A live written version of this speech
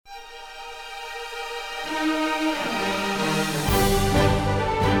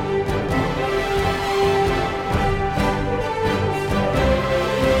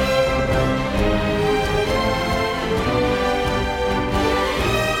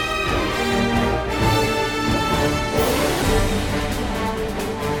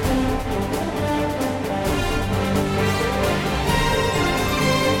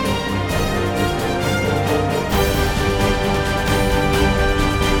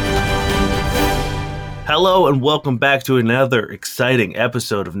Hello and welcome back to another exciting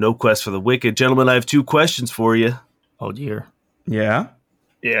episode of No Quest for the Wicked. Gentlemen, I have two questions for you. Oh, dear. Yeah?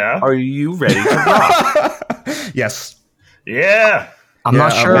 Yeah. Are you ready to rock? Yes. Yeah. I'm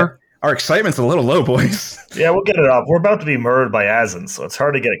not sure. Our excitement's a little low, boys. Yeah, we'll get it up. We're about to be murdered by Azin, so it's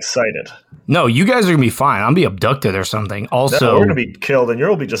hard to get excited. No, you guys are going to be fine. I'm going to be abducted or something. Also, No, we're going to be killed, and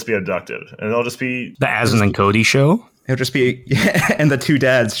you'll just be abducted. And it'll just be... the Azin and Cody show? It'll just be, and the two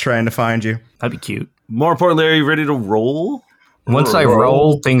dads trying to find you. That'd be cute. More importantly, are you ready to roll? Once I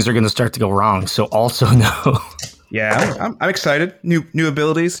roll, things are going to start to go wrong. So also no. Yeah, I'm excited. New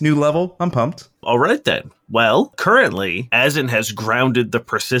abilities, new level. I'm pumped. All right, then. Well, currently, Azin has grounded the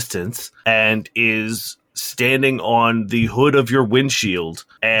Persistence and is standing on the hood of your windshield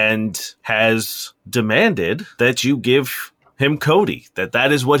and has demanded that you give him Cody,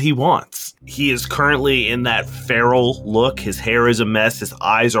 that is what he wants. He is currently in that feral look. His hair is a mess. His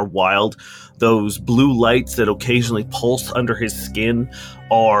eyes are wild. Those blue lights that occasionally pulse under his skin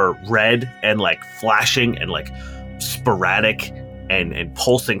are red and like flashing and like sporadic and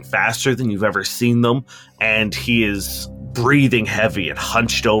pulsing faster than you've ever seen them. And he is breathing heavy and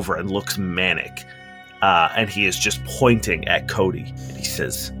hunched over and looks manic. And he is just pointing at Cody. And he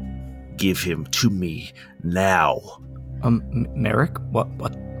says, "Give him to me now." Merrick,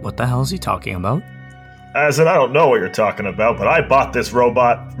 what the hell is he talking about? Azin, I don't know what you're talking about, but I bought this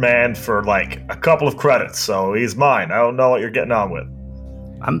robot man for like a couple of credits, so he's mine. I don't know what you're getting on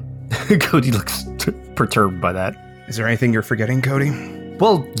with. Cody looks perturbed by that. Is there anything you're forgetting, Cody?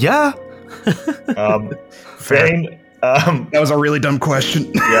 Well, yeah. Fane, that was a really dumb question.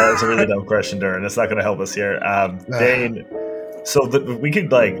 Yeah, that's a really dumb question, Darren. It's not going to help us here. Fane, so we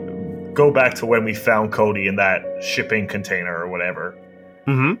could like go back to when we found Cody in that shipping container or whatever.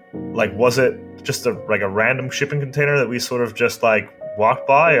 Mm-hmm. Like, was it just a random shipping container that we sort of just like walked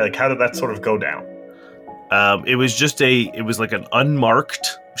by? Or, like, how did that sort of go down? It was like an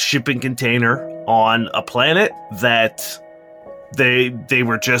unmarked shipping container on a planet that they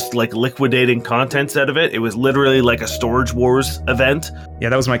were just like liquidating contents out of it. It was literally like a Storage Wars event. Yeah,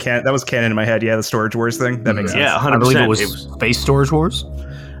 that was that was canon in my head. Yeah, the Storage Wars thing. That makes sense. Yeah, 100%. I believe it was Space Storage Wars.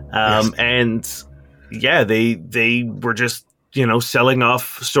 Yes. And yeah, they were just, selling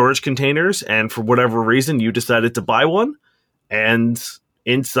off storage containers, and for whatever reason, you decided to buy one, and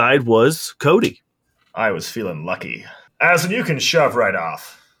inside was Cody. I was feeling lucky. Azin, you can shove right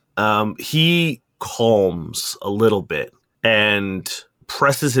off. He calms a little bit and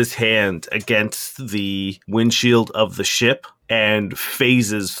presses his hand against the windshield of the ship and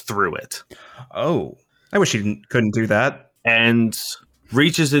phases through it. Oh, I wish he couldn't do that. And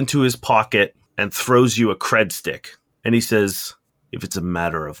reaches into his pocket and throws you a cred stick. And he says, "If it's a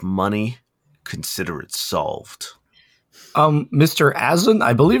matter of money, consider it solved." Mr. Azin,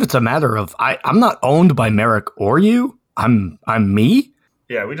 I believe it's a matter of I'm not owned by Merrick or you. I'm me.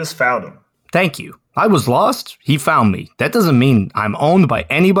 Yeah, we just found him. Thank you. I was lost. He found me. That doesn't mean I'm owned by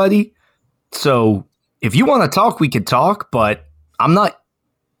anybody. So if you want to talk, we could talk, but I'm not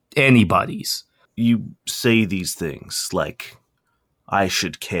anybody's. You say these things like I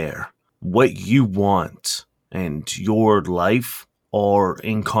should care. What you want and your life are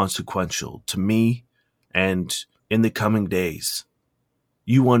inconsequential to me, and in the coming days,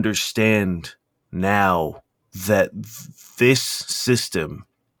 you understand now that this system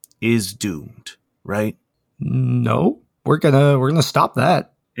is doomed, right? No, we're gonna stop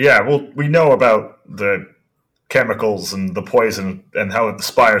that. Yeah, well, we know about the chemicals and the poison and how the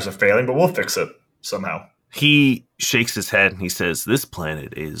spires are failing, but we'll fix it somehow. He shakes his head and he says, "This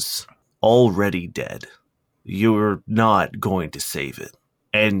planet is already dead. You're not going to save it.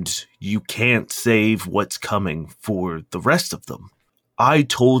 And you can't save what's coming for the rest of them. I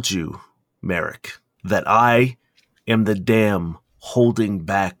told you, Merrick, that I am the dam holding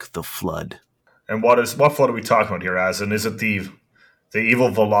back the flood." And what flood are we talking about here, Azin? Is it the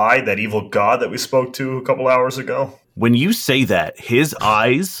evil Valai, that evil god that we spoke to a couple hours ago? When you say that, his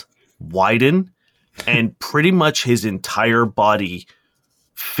eyes widen and pretty much his entire body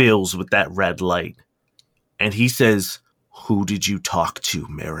fills with that red light. And he says, "Who did you talk to,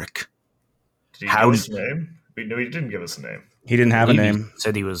 Merrick?" Did he give us a name? No, he didn't give us a name. He didn't have a name.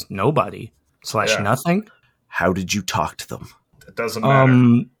 Said he was nobody / nothing. How did you talk to them? It doesn't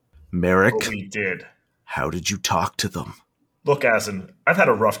matter. Merrick, what we did. How did you talk to them? Look, Azin, I've had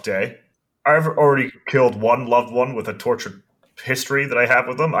a rough day. I've already killed one loved one with a tortured history that I have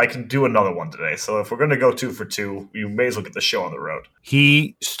with them. I can do another one today. So if we're going to go 2 for 2, you may as well get the show on the road.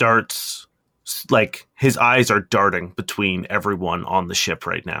 He starts, his eyes are darting between everyone on the ship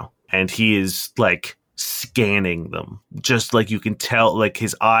right now. And he is, scanning them. Just like you can tell, like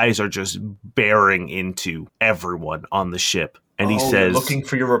his eyes are just bearing into everyone on the ship. And he says, looking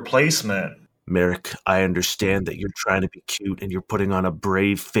for your replacement. Merrick, I understand that you're trying to be cute and you're putting on a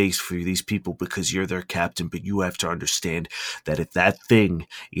brave face for these people because you're their captain, but you have to understand that if that thing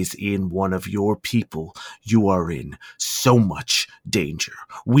is in one of your people, you are in so much danger.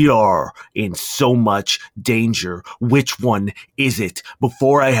 We are in so much danger. Which one is it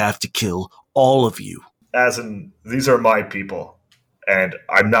before I have to kill all of you? As in, these are my people, and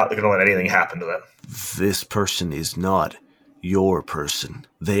I'm not going to let anything happen to them. This person is not your person.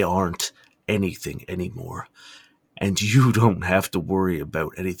 They aren't anything anymore. And you don't have to worry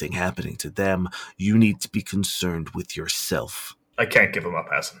about anything happening to them. You need to be concerned with yourself. I can't give them up,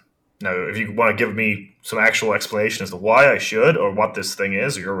 Hassan. Now, if you want to give me some actual explanation as to why I should, or what this thing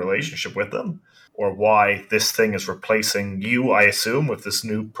is, or your relationship with them, or why this thing is replacing you, I assume, with this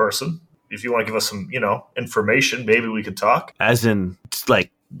new person. If you want to give us some, information, maybe we could talk. As in, it's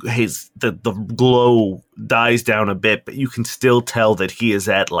like, the glow dies down a bit, but you can still tell that he is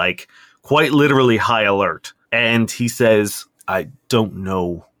at, like, quite literally high alert. And he says, I don't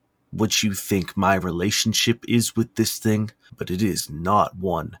know what you think my relationship is with this thing, but it is not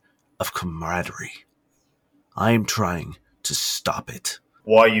one of camaraderie. I am trying to stop it.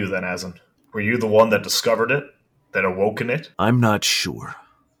 Why you then, Azan? Were you the one that discovered it? That awoken it? I'm not sure,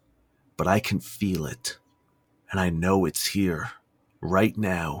 but I can feel it. And I know it's here, right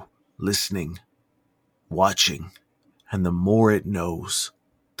now, listening, watching. And the more it knows,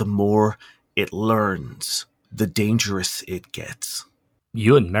 the more it learns, the dangerous it gets.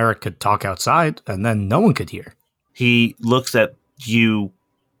 You and Merrick could talk outside, and then no one could hear. He looks at you,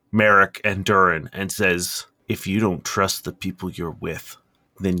 Merrick, and Durin, and says, if you don't trust the people you're with,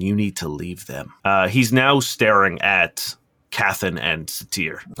 then you need to leave them. He's now staring at Cathan and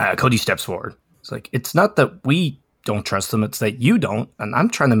Satir. Cody steps forward. It's like, it's not that we don't trust them, it's that you don't, and I'm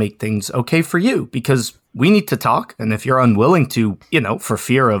trying to make things okay for you, because we need to talk, and if you're unwilling to, for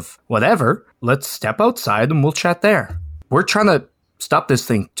fear of whatever, let's step outside and we'll chat there. We're trying to stop this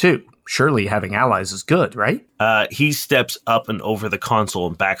thing too. Surely having allies is good, right? He steps up and over the console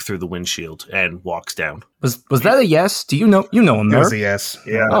and back through the windshield and walks down. Was that a yes? Do you know him, That Merrick? was a yes.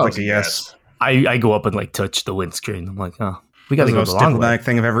 Yeah, that was a yes. I go up and touch the windscreen. I'm like, oh, we got to That go was the the most long way. diplomatic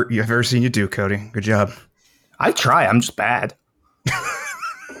thing you've ever seen you do, Cody. Good job. I try. I'm just bad.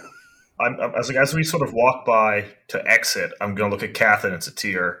 As we sort of walk by to exit, I'm going to look at Cathan and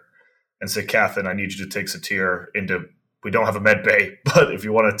Satir and say, Cathan, I need you to take Satir into... We don't have a med bay, but if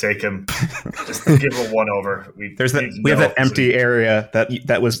you want to take him, just give him one over. We have that empty area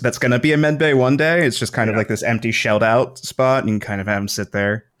that's going to be a med bay one day. It's just kind of like this empty shelled out spot, and you can kind of have him sit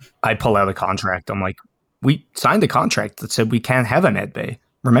there. I pull out a contract. I'm like, we signed a contract that said we can't have a med bay.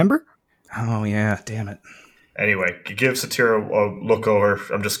 Remember? Oh yeah, damn it. Anyway, give Satir a look over.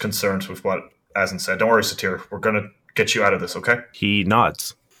 I'm just concerned with what Azan said. Don't worry, Satir. We're going to get you out of this, okay? He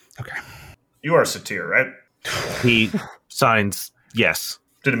nods. Okay. You are Satir, right? He signs yes.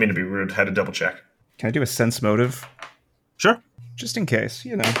 Didn't mean to be rude. Had to double check. Can I do a sense motive? Sure. Just in case,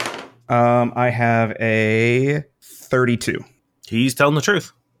 I have a 32. He's telling the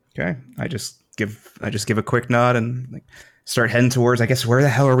truth. Okay. I just give a quick nod and start heading towards, I guess, where the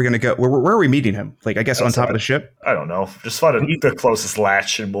hell are we going to go? Where are we meeting him? I guess on top of the ship? I don't know. Just find the closest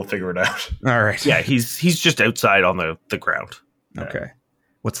latch and we'll figure it out. All right. Yeah, he's just outside on the ground. Okay.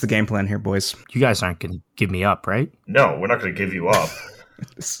 What's the game plan here, boys? You guys aren't going to give me up, right? No, we're not going to give you up.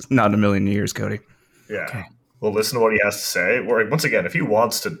 It's not in a million years, Cody. Yeah. Okay. We'll listen to what he has to say. Once again, if he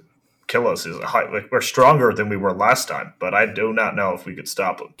wants to kill us, we're stronger than we were last time, but I do not know if we could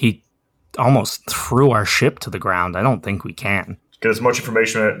stop him. He almost threw our ship to the ground. I don't think we can. Get as much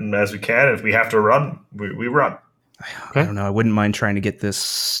information as we can. If we have to run, we run. I don't know. I wouldn't mind trying to get this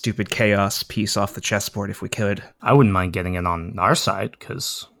stupid chaos piece off the chessboard if we could. I wouldn't mind getting it on our side,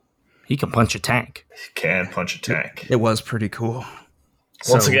 because he can punch a tank. He can punch a tank. It was pretty cool.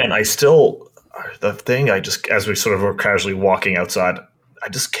 Once again, the thing, as we sort of were casually walking outside, I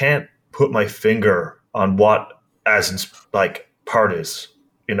just can't put my finger on what Azan's part is,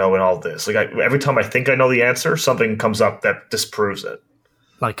 in all this. Every time I think I know the answer, something comes up that disproves it.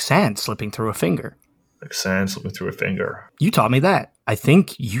 Like sand slipping through a finger. Like sand slipping through a finger. You taught me that. I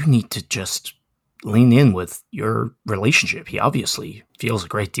think you need to just lean in with your relationship. He obviously feels a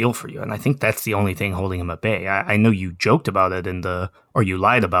great deal for you, and I think that's the only thing holding him at bay. I know you joked about it or you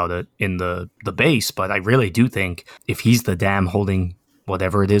lied about it in the base, but I really do think if he's the dam holding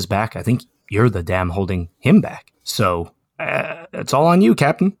whatever it is back, I think you're the dam holding him back. So it's all on you,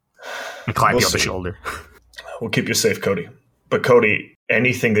 Captain. I clap you on the shoulder. We'll keep you safe, Cody. But Cody,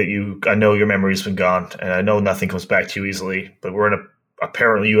 anything that I know your memory's been gone, and I know nothing comes back to you easily, but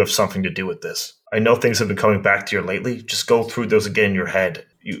apparently you have something to do with this. I know things have been coming back to you lately. Just go through those again in your head.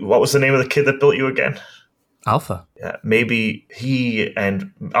 What was the name of the kid that built you again? Alpha. Yeah, maybe he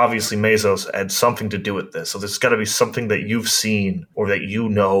and obviously Mesos had something to do with this. So there's got to be something that you've seen or that you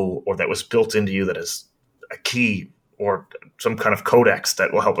know or that was built into you that is a key or some kind of codex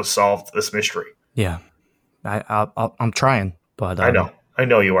that will help us solve this mystery. Yeah, I'm trying, but I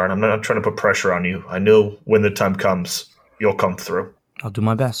know you are, and I'm not trying to put pressure on you. I know when the time comes, you'll come through. I'll do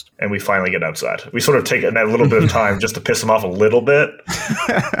my best. And we finally get outside. We sort of take that little bit of time just to piss him off a little bit.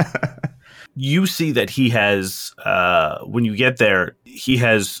 You see that he has, when you get there, he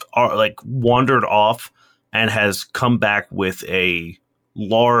has wandered off and has come back with a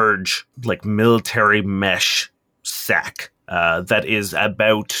large military mesh sack that is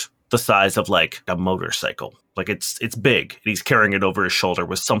about the size of a motorcycle. It's big. He's carrying it over his shoulder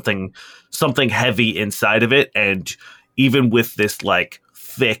with something heavy inside of it, and even with this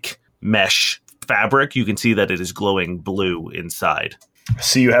thick mesh fabric, you can see that it is glowing blue inside.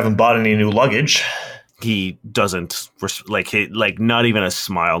 See, you haven't bought any new luggage. He doesn't not even a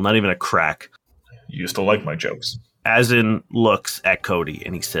smile, not even a crack. You used to like my jokes. Azin looks at Cody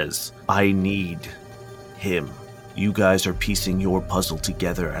and he says, I need him. You guys are piecing your puzzle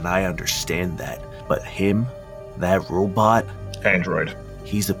together and I understand that. But him, that robot, android,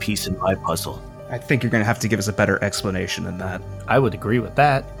 he's a piece in my puzzle. I think you're going to have to give us a better explanation than that. I would agree with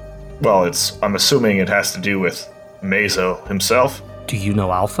that. Well, I'm assuming it has to do with Meso himself. Do you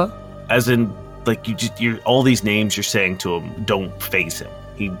know Alpha? As in, you're all these names you're saying to him don't faze him.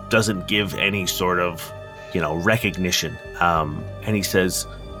 He doesn't give any sort of, recognition. And he says,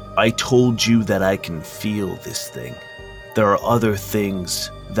 I told you that I can feel this thing. There are other things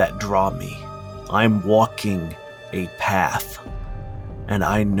that draw me. I'm walking a path, and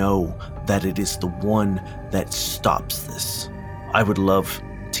I know that it is the one that stops this. I would love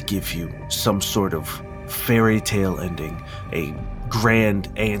to give you some sort of fairy tale ending, a grand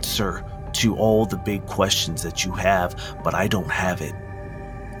answer to all the big questions that you have, but I don't have it.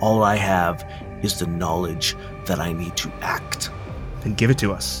 All I have is the knowledge that I need to act. Then give it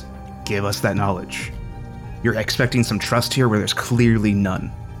to us. Give us that knowledge. You're expecting some trust here where there's clearly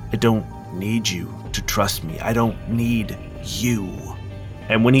none. I don't need you to trust me. I don't need you.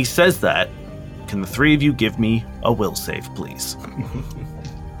 And when he says that, can the three of you give me a will save, please?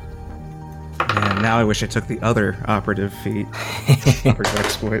 And now I wish I took the other operative feat. Operative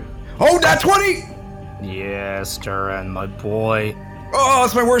exploit. Oh, that's 20! Yes, Duran, my boy. Oh,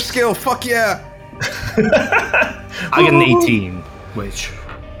 that's my worst skill. Fuck yeah. I get an 18, which...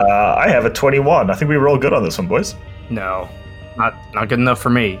 I have a 21. I think we roll good on this one, boys. No, not good enough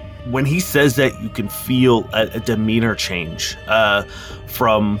for me. When he says that, you can feel a demeanor change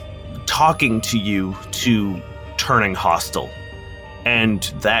from talking to you to turning hostile. And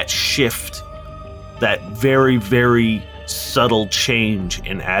that shift, that very, very subtle change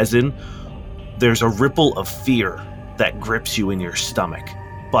in Azin, there's a ripple of fear that grips you in your stomach.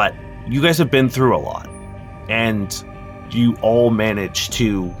 But you guys have been through a lot, and you all manage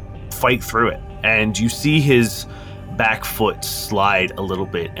to fight through it. And you see his back foot slide a little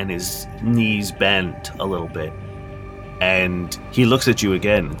bit and his knees bend a little bit. And he looks at you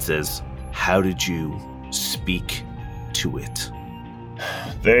again and says, how did you speak to it?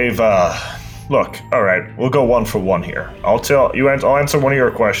 They've, look, all right, we'll go one for one here. I'll answer one of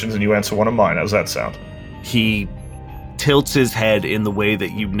your questions and you answer one of mine. How's that sound? He tilts his head in the way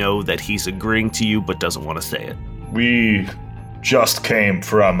that you know that he's agreeing to you but doesn't want to say it. We just came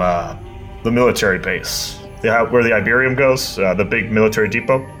from the military base, where the Iberium goes, the big military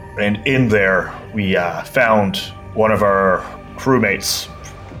depot. And in there, we found one of our crewmates,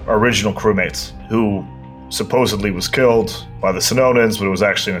 our original crewmates, who supposedly was killed by the Sononans, but it was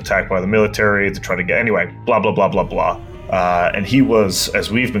actually an attack by the military to try to get... Anyway, blah, blah, blah, blah, blah. And he was,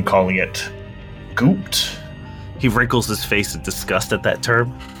 as we've been calling it, gooped. He wrinkles his face in disgust at that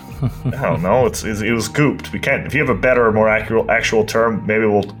term. I don't know. It was gooped. We can't. If you have a better or more actual term, maybe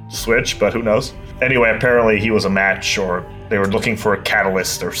we'll switch. But who knows? Anyway, apparently he was a match, or they were looking for a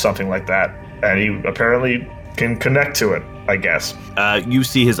catalyst or something like that, and he apparently can connect to it, I guess. You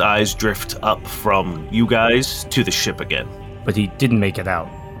see his eyes drift up from you guys to the ship again, but he didn't make it out.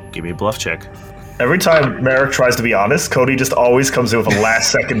 Give me a bluff check. Every time Merrick tries to be honest, Cody just always comes in with a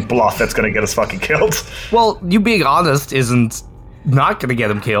last-second bluff that's going to get us fucking killed. Well, you being honest isn't not going to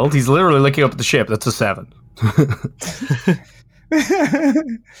get him killed. He's literally looking up at the ship. That's a 7.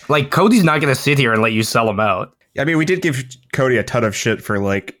 Cody's not going to sit here and let you sell him out. I mean, we did give Cody a ton of shit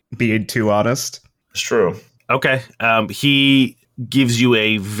for, being too honest. It's true. Okay. He gives you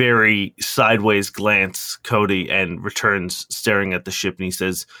a very sideways glance, Cody, and returns staring at the ship, and he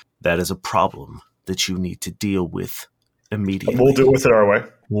says, "That is a problem that you need to deal with immediately." We'll deal with it our way.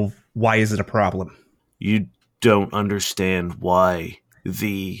 Well, why is it a problem? You don't understand why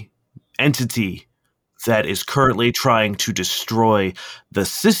the entity that is currently trying to destroy the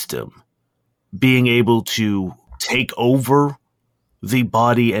system, being able to take over the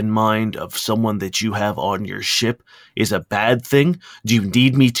body and mind of someone that you have on your ship, is a bad thing? Do you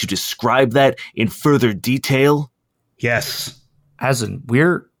need me to describe that in further detail? Yes. Asin,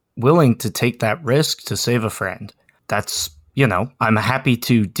 we're willing to take that risk to save a friend. That's, I'm happy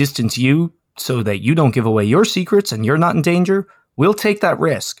to distance you so that you don't give away your secrets and you're not in danger. We'll take that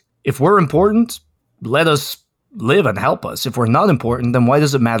risk. If we're important, let us live and help us. If we're not important, then why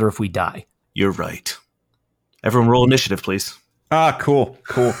does it matter if we die? You're right. Everyone roll initiative, please. Ah, cool.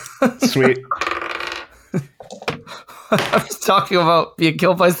 Sweet. I was talking about being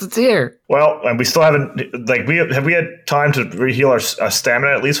killed by Satir. Well, and we still haven't, have we had time to reheal our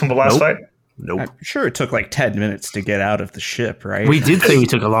stamina at least from the last fight? Nope. I'm sure it took like 10 minutes to get out of the ship, right? We did say we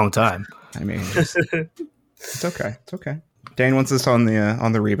took a long time. I mean, it's okay. It's okay. Dane wants us on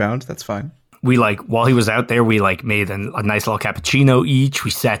the rebound. That's fine. We while he was out there, we made a nice little cappuccino each. We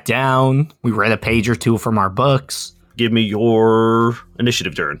sat down. We read a page or two from our books. Give me your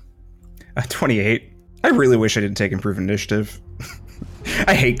initiative, Durin. 28. I really wish I didn't take improved initiative.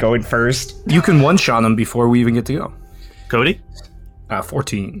 I hate going first. You can one-shot him before we even get to go. Cody?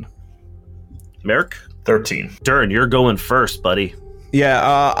 14. Merrick? 13. Durin, you're going first, buddy.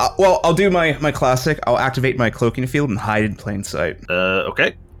 Yeah, well, I'll do my classic. I'll activate my cloaking field and hide in plain sight.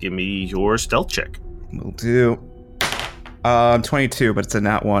 Okay. Give me your stealth check. Will do. 22, but it's a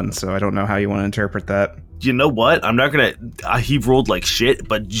nat 1, so I don't know how you want to interpret that. You know what? I'm not gonna... he rolled like shit,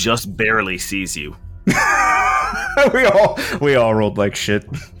 but just barely sees you. we all rolled like shit.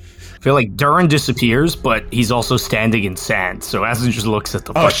 I feel like Durin disappears, but he's also standing in sand, so Asin just looks at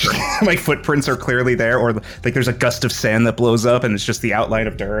the footprints. My footprints are clearly there, or there's a gust of sand that blows up and it's just the outline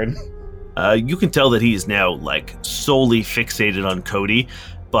of Durin. You can tell that he is now solely fixated on Cody,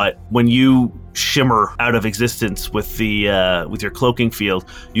 but when you shimmer out of existence with the with your cloaking field,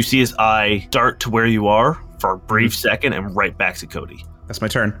 you see his eye dart to where you are for a brief second and right back to Cody. That's my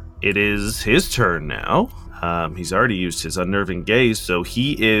turn. It is his turn now. He's already used his unnerving gaze, so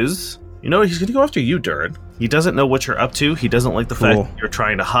he is... he's going to go after you, Durin. He doesn't know what you're up to. He doesn't like the fact that you're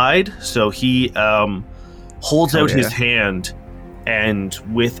trying to hide, so he holds out his hand, and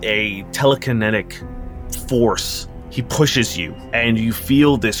with a telekinetic force, he pushes you, and you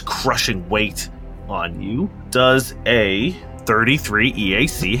feel this crushing weight on you. Does a 33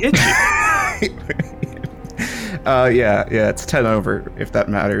 EAC hit you? Yeah, it's 10 over, if that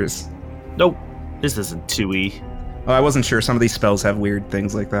matters. Nope. This isn't 2E. Oh, I wasn't sure. Some of these spells have weird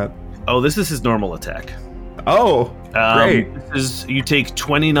things like that. Oh, this is his normal attack. Oh, great. You take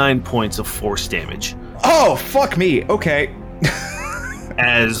 29 points of force damage. Oh, fuck me. Okay.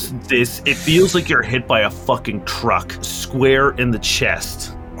 As it feels like you're hit by a fucking truck, square in the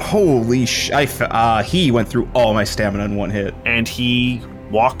chest. Holy he went through all my stamina in one hit. And he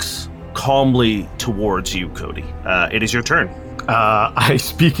walks calmly towards you, Cody. It is your turn. I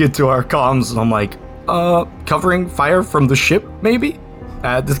speak into our comms and I'm like, covering fire from the ship, maybe?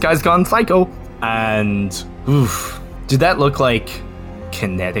 This guy's gone psycho. And, did that look like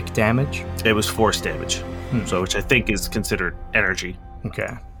kinetic damage? It was force damage, so which I think is considered energy.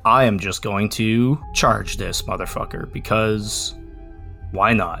 Okay. I am just going to charge this motherfucker, because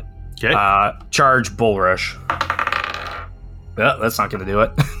why not? Okay. Charge Bull Rush. Well, that's not going to do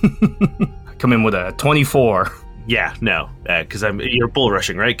it. I come in with a 24. Yeah, no, because you're bull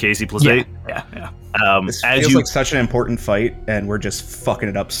rushing, right? Casey plus 8. Yeah. This feels like such an important fight, and we're just fucking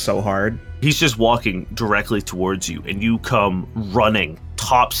it up so hard. He's just walking directly towards you, and you come running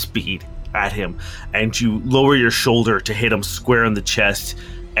top speed at him, and you lower your shoulder to hit him square in the chest,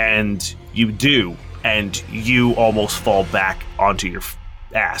 and you do, and you almost fall back onto your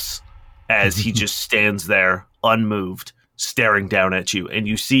ass as he just stands there unmoved, staring down at you, and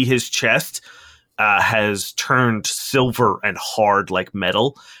you see his chest has turned silver and hard like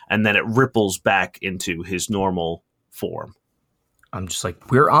metal, and then it ripples back into his normal form. I'm just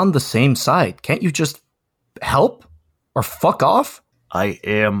like, we're on the same side. Can't you just help or fuck off? I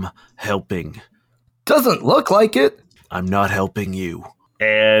am helping. Doesn't look like it. I'm not helping you.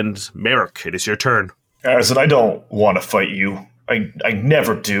 And Merrick, it is your turn. As I don't want to fight you. I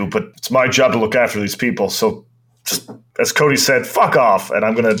never do, but it's my job to look after these people. So just, as Cody said, fuck off. And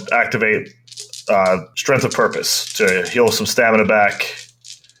I'm going to activate Strength of Purpose to heal some stamina back.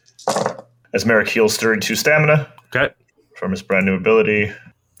 as Merrick heals 32 stamina. Okay. From his brand new ability.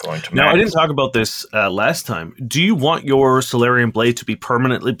 Going to Now, max. I didn't talk about this last time. Do you want your Solarian Blade to be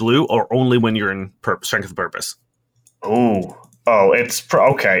permanently blue or only when you're in Strength of Purpose? Ooh. Oh, it's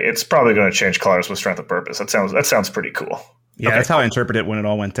okay. It's probably going to change colors with Strength of Purpose. That sounds pretty cool. Yeah, Okay. that's how I interpret it when it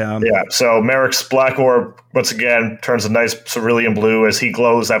all went down. Yeah, so Merrick's Black Orb, once again, turns a nice cerulean blue as he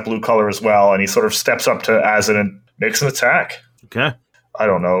glows that blue color as well, and he sort of steps up to Azin and makes an attack. Okay. I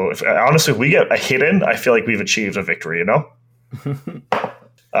don't know. Honestly, if we get a hit in, I feel like we've achieved a victory, you know?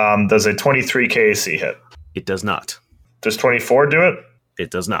 Does a 23 KAC hit? It does not. Does 24 do it?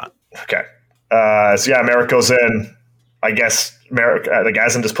 It does not. Okay. Merrick goes in. I guess Merrick,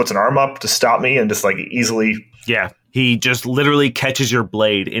 Azin just puts an arm up to stop me and just easily... Yeah. He just literally catches your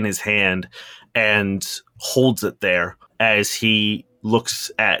blade in his hand and holds it there as he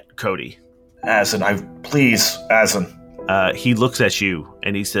looks at Cody. Azin, please, Azin. He looks at you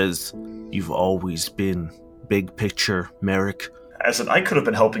and he says, "You've always been big picture, Merrick." Azin, I could have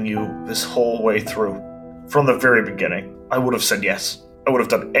been helping you this whole way through. From the very beginning. I would have said yes. I would have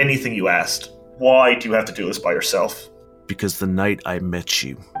done anything you asked. Why do you have to do this by yourself? Because the night I met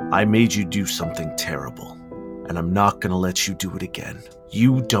you, I made you do something terrible. And I'm not going to let you do it again.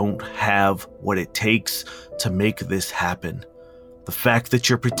 You don't have what it takes to make this happen. The fact that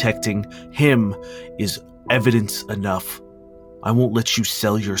you're protecting him is evidence enough. I won't let you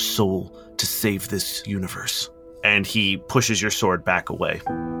sell your soul to save this universe. And he pushes your sword back away.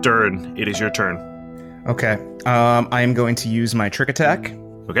 Dern, it is your turn. Okay. I am going to use my trick attack.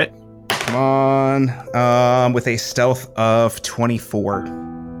 Okay. Come on. With a stealth of 24.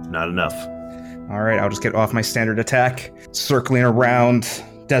 Not enough. All right, I'll just get off my standard attack. Circling around.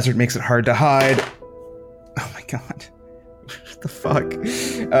 Desert makes it hard to hide. Oh my god. What the fuck?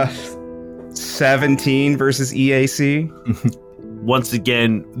 17 versus EAC. Once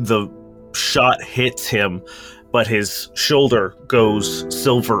again, the shot hits him, but his shoulder goes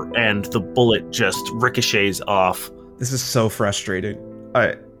silver and the bullet just ricochets off. This is so frustrating.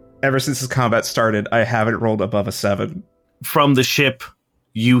 Ever since this combat started, I haven't rolled above a 7. From the ship,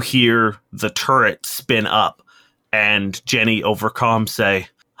 you hear the turret spin up, and Jenny over comm say,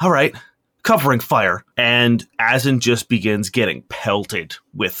 "All right, covering fire." And Azin just begins getting pelted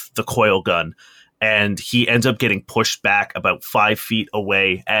with the coil gun, and he ends up getting pushed back about 5 feet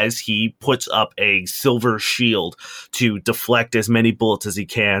away as he puts up a silver shield to deflect as many bullets as he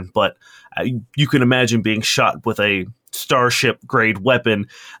can. But you can imagine being shot with a starship grade weapon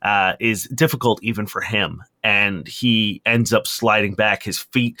is difficult even for him, and he ends up sliding back, his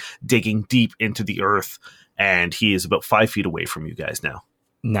feet digging deep into the earth, and he is about 5 feet away from you guys now.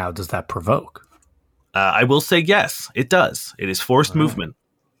 Now, does that provoke? I will say yes, it does. It is forced movement.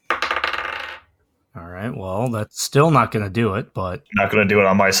 All right, well, that's still not going to do it, but Not going to do it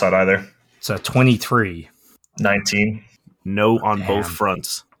on my side either. it's a 23. 19. No on Damn. both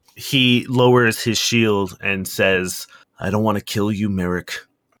fronts. He lowers his shield and says, "I don't want to kill you, Merrick."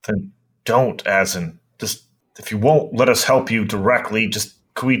 Then don't, Azin. Just, if you won't let us help you directly, just,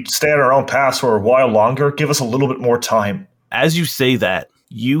 could we stay on our own path for a while longer? Give us a little bit more time. As you say that,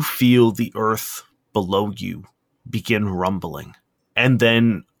 you feel the earth below you begin rumbling. And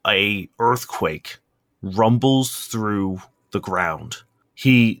then a earthquake rumbles through the ground.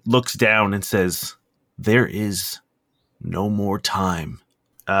 He looks down and says, "There is no more time."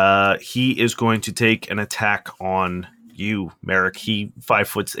 He is going to take an attack on you, Merrick. He 5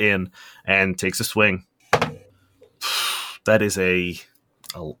 foot in and takes a swing. That is a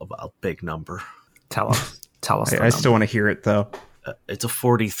big number. Tell us the I still want to hear it, though. It's a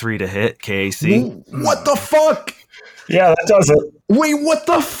 43 to hit, KAC. What the fuck? Yeah, that does it. Wait, what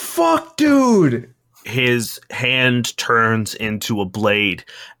the fuck, dude? His hand turns into a blade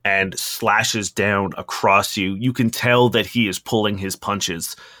and slashes down across you. You can tell that he is pulling his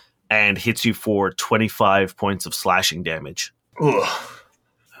punches and hits you for 25 points of slashing damage.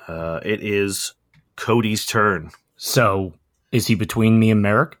 Ugh. It is Cody's turn. So, is he between me and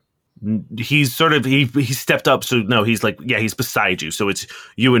Merrick? He's sort of, he stepped up, so no, he's like, yeah, he's beside you. So it's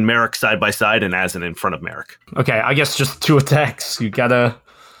you and Merrick side by side and Azin in front of Merrick. Okay, I guess just 2 attacks. I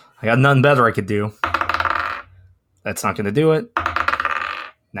got nothing better I could do. That's not going to do it.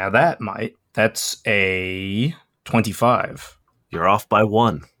 Now that's a 25. You're off by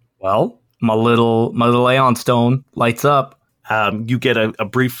 1. Well, my little Aeon Stone lights up. You get a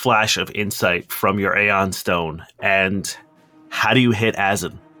brief flash of insight from your Aeon Stone. And how do you hit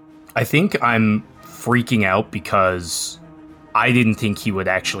Azin? I think I'm freaking out because I didn't think he would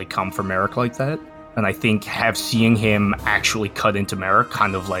actually come for Merrick like that. And I think seeing him actually cut into Merrick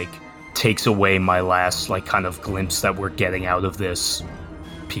kind of takes away my last kind of glimpse that we're getting out of this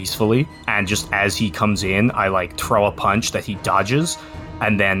peacefully. And just as he comes in, I like throw a punch that he dodges.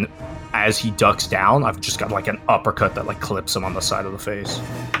 And then as he ducks down, I've just got like an uppercut that like clips him on the side of the face.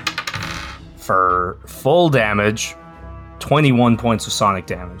 For full damage, 21 points of sonic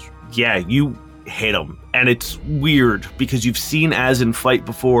damage. Yeah, you hit him. And it's weird because you've seen Azin fight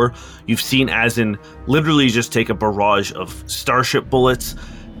before. You've seen Azin literally just take a barrage of starship bullets,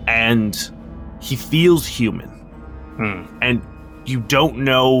 and he feels human. And you don't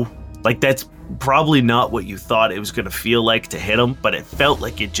know, like, that's probably not what you thought it was going to feel like to hit him, but it felt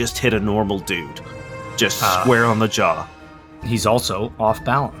like it just hit a normal dude. Just square on the jaw. He's also off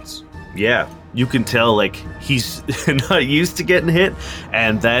balance. Yeah, you can tell, like, he's not used to getting hit,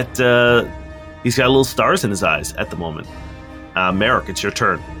 and that he's got little stars in his eyes at the moment. Merrick, it's your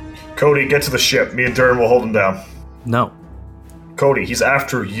turn. Cody, get to the ship. Me and Durin will hold him down. No. Cody, he's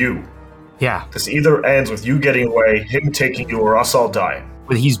after you. Yeah. This either ends with you getting away, him taking you, or us all dying.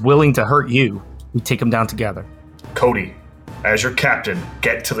 But he's willing to hurt you. We take him down together. Cody, as your captain,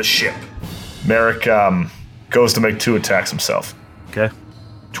 get to the ship. Merrick goes to make 2 attacks himself. Okay.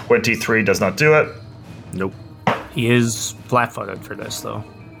 23 does not do it. Nope. He is flat-footed for this, though.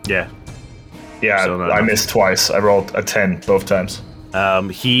 Yeah. Yeah, So I missed twice. I rolled a 10 both times.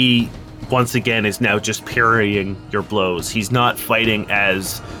 He, once again, is now just parrying your blows. He's not fighting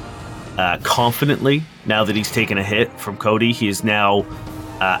as confidently now that he's taken a hit from Cody. He is now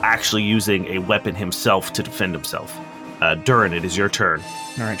actually using a weapon himself to defend himself. Durin, it is your turn.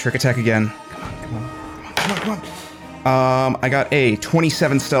 All right, trick attack again. Come on. I got a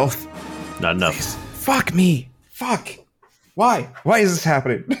 27 stealth. Not enough. Please. Fuck me. Fuck. Why? Why is this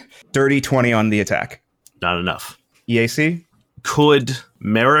happening? Dirty 20 on the attack. Not enough. EAC? Could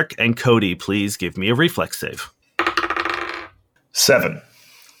Merrick and Cody please give me a reflex save? 7.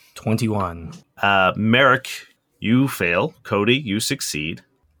 21. Merrick, you fail. Cody, you succeed.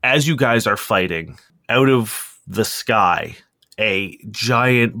 As you guys are fighting, out of the sky, a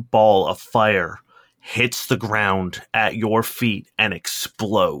giant ball of fire hits the ground at your feet and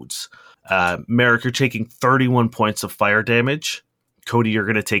explodes. Merrick, you're taking 31 points of fire damage. Cody, you're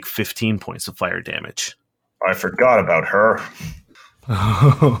going to take 15 points of fire damage. I forgot about her.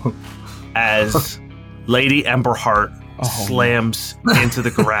 As Lady Emberheart slams into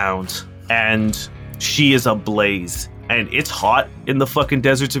the ground, and she is ablaze. And it's hot in the fucking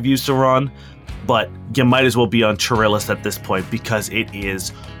deserts of Yusaran, but you might as well be on Chirillis at this point because it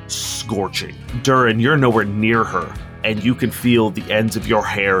is scorching. Durin, you're nowhere near her, and you can feel the ends of your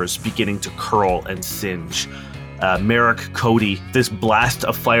hairs beginning to curl and singe. Merrick, Cody, this blast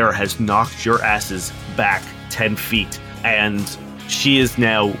of fire has knocked your asses back 10 feet, and she is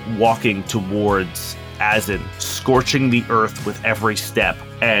now walking towards Azin, scorching the earth with every step.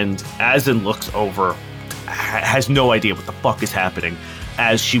 And Azin looks over, has no idea what the fuck is happening,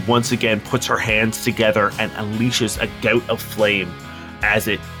 as she once again puts her hands together and unleashes a gout of flame as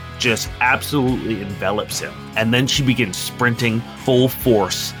it just absolutely envelops him. And then she begins sprinting full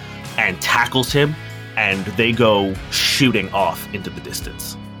force and tackles him, and they go shooting off into the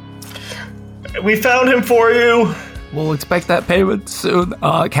distance. We found him for you! We'll expect that payment soon.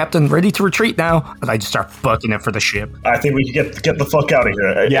 Captain, ready to retreat now. And I just start bucking it for the ship. I think we can get the fuck out of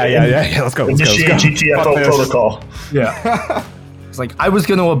here. Yeah. Let's go. Initiate GTFO protocol. Yeah. It's like, I was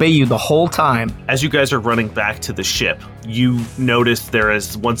going to obey you the whole time. As you guys are running back to the ship, you notice there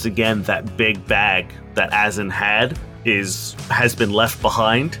is once again that big bag that Azin has been left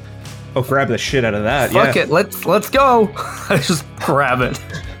behind. Oh, grab the shit out of that. Fuck it, let's go. I just grab it.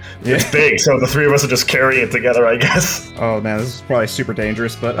 It's big, so the three of us will just carry it together, I guess. Oh man, this is probably super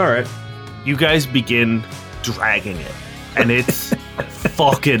dangerous, but alright. You guys begin dragging it, and it's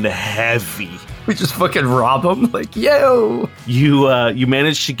fucking heavy. We just fucking rob them, like, yo! You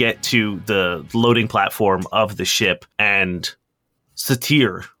manage to get to the loading platform of the ship, and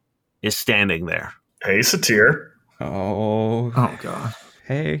Satir is standing there. Hey, Satir. Oh God.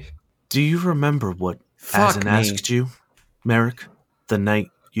 Hey. Do you remember what Fuck Azin me. asked you, Merrick, the night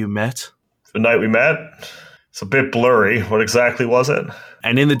you met? The night we met? It's a bit blurry. What exactly was it?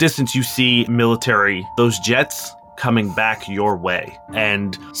 And in the distance, you see military, those jets coming back your way.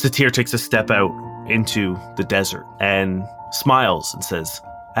 And Satir takes a step out into the desert and smiles and says,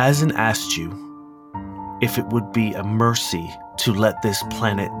 Azin asked you if it would be a mercy to let this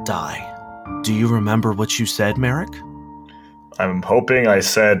planet die. Do you remember what you said, Merrick? I'm hoping I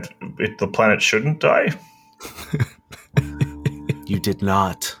said the planet shouldn't die. You did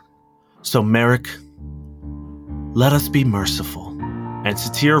not. So, Merrick, let us be merciful. And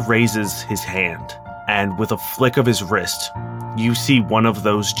Satir raises his hand, and with a flick of his wrist, you see one of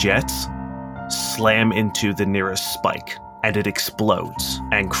those jets slam into the nearest spike and it explodes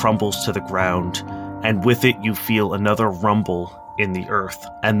and crumbles to the ground. And with it, you feel another rumble in the earth.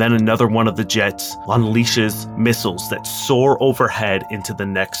 And then another one of the jets unleashes missiles that soar overhead into the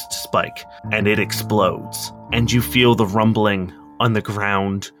next spike, and it explodes. And you feel the rumbling on the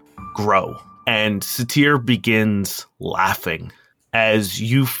ground grow. And Satir begins laughing as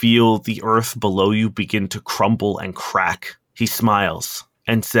you feel the earth below you begin to crumble and crack. He smiles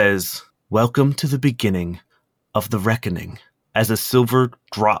and says, "Welcome to the beginning of the reckoning," as a silver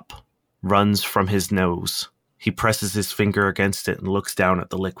drop runs from his nose. He presses his finger against it and looks down at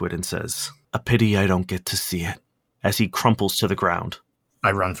the liquid and says, "A pity I don't get to see it," as he crumples to the ground.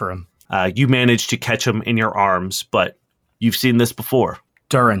 I run for him. You manage to catch him in your arms, but you've seen this before.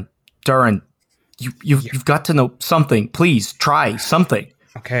 Durin, you've got to know something. Please, try something.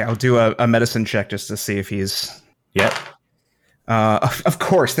 Okay, I'll do a medicine check just to see if he's... Yep. Of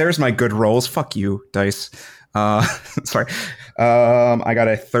course, there's my good rolls. Fuck you, dice. Sorry. I got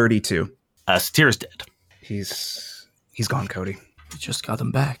a 32. Satir's dead. He's gone, Cody. We just got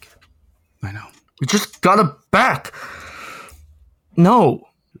him back. I know. We just got him back. No.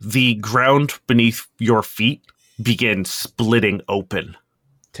 The ground beneath your feet begins splitting open.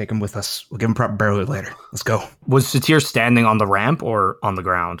 Take him with us. We'll give him proper burial later. Let's go. Was Satir standing on the ramp or on the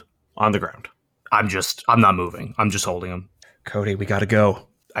ground? On the ground. I'm not moving. I'm just holding him. Cody, we gotta go.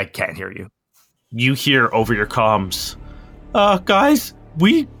 I can't hear you. You hear over your comms, guys,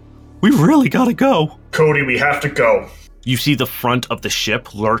 we really gotta go. Cody, we have to go. You see the front of the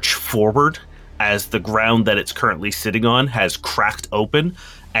ship lurch forward as the ground that it's currently sitting on has cracked open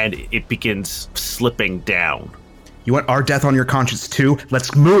and it begins slipping down. You want our death on your conscience too?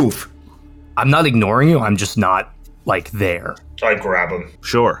 Let's move. I'm not ignoring you. I'm just not, there. I grab him.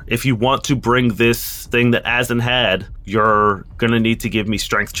 Sure. If you want to bring this thing that Asin had, you're gonna need to give me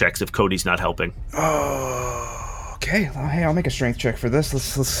strength checks if Cody's not helping. Oh, okay. Well, hey, I'll make a strength check for this.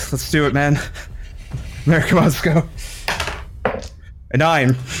 Let's do it, man. There, come on, let's go. A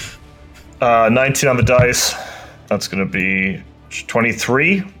 9. 19 on the dice. That's gonna be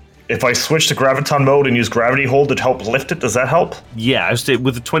 23. If I switch to graviton mode and use gravity hold to help lift it, does that help? Yeah, I would say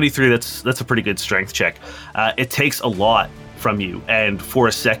with the 23, that's a pretty good strength check. It takes a lot from you, and for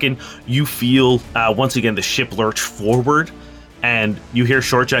a second, you feel, once again, the ship lurch forward, and you hear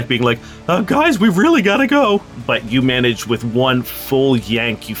Shortjack being like, guys, we really gotta go. But you manage with one full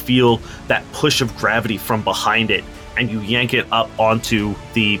yank, you feel that push of gravity from behind it, and you yank it up onto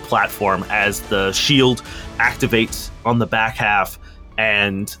the platform as the shield activates on the back half,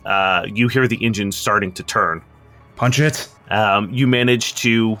 and you hear the engine starting to turn. Punch it. You manage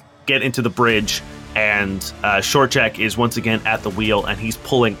to get into the bridge, and Shortjack is once again at the wheel, and he's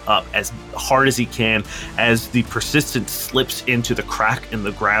pulling up as hard as he can as the Persistent slips into the crack in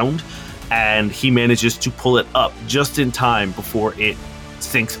the ground, and he manages to pull it up just in time before it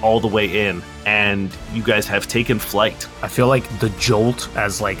sinks all the way in, and you guys have taken flight. I feel like the jolt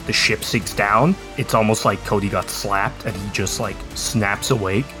as the ship sinks down, it's almost like Cody got slapped and he just snaps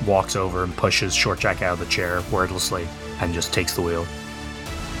awake, walks over and pushes Shortjack out of the chair wordlessly and just takes the wheel.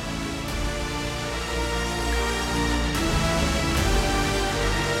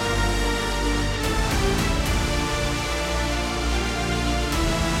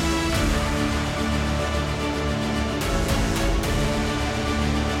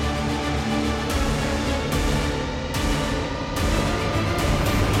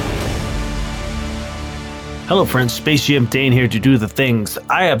 Hello friends, Space GM Dane here to do the things.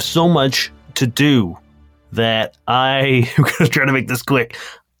 I have so much to do that I am going to try to make this quick.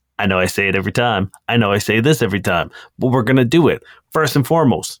 I know I say it every time. I know I say this every time, but we're going to do it. First and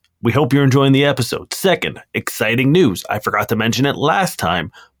foremost, we hope you're enjoying the episode. Second, exciting news. I forgot to mention it last time,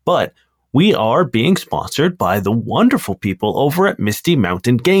 but we are being sponsored by the wonderful people over at Misty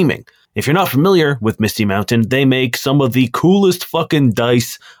Mountain Gaming. If you're not familiar with Misty Mountain, they make some of the coolest fucking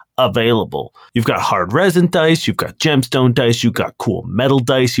dice available. You've got hard resin dice, you've got gemstone dice, you've got cool metal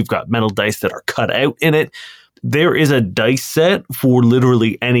dice, you've got metal dice that are cut out in it. There is a dice set for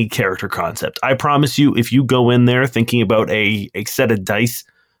literally any character concept. I promise you, if you go in there thinking about a set of dice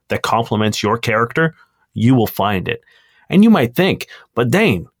that complements your character, you will find it. And you might think, but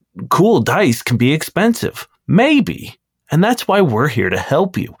Dane, cool dice can be expensive. Maybe. And that's why we're here to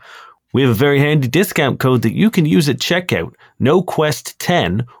help you. We have a very handy discount code that you can use at checkout.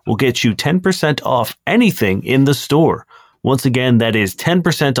 NoQuest10 will get you 10% off anything in the store. Once again, that is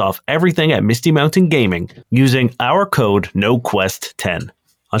 10% off everything at Misty Mountain Gaming using our code NoQuest10.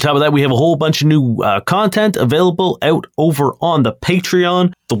 On top of that, we have a whole bunch of new content available out over on the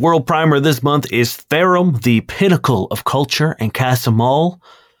Patreon. The World Primer this month is Therum, the pinnacle of culture and Casamal.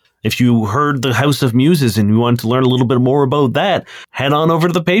 If you heard the House of Muses and you want to learn a little bit more about that, head on over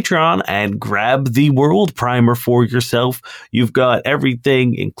to the Patreon and grab the World Primer for yourself. You've got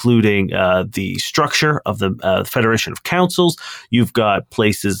everything, including the structure of the Federation of Councils. You've got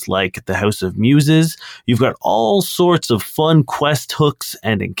places like the House of Muses. You've got all sorts of fun quest hooks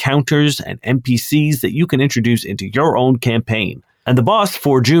and encounters and NPCs that you can introduce into your own campaign. And the boss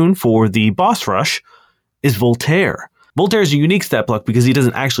for June for the boss rush is Voltaire. Voltaire is a unique stat block because he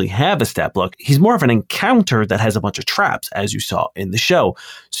doesn't actually have a stat block. He's more of an encounter that has a bunch of traps, as you saw in the show.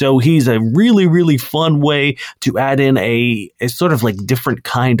 So he's a really, really fun way to add in a sort of like different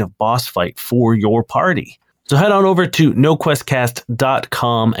kind of boss fight for your party. So head on over to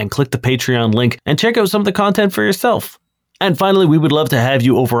noquestcast.com and click the Patreon link and check out some of the content for yourself. And finally, we would love to have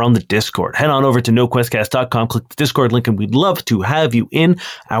you over on the Discord. Head on over to noquestcast.com, click the Discord link, and we'd love to have you in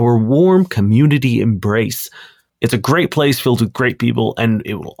our warm community embrace. It's a great place filled with great people, and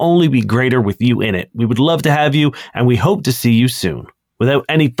it will only be greater with you in it. We would love to have you, and we hope to see you soon. Without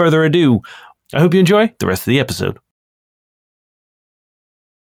any further ado, I hope you enjoy the rest of the episode.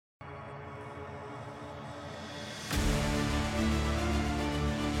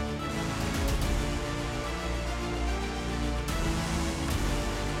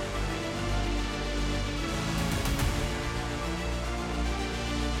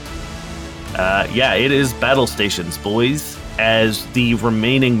 It is battle stations, boys. As the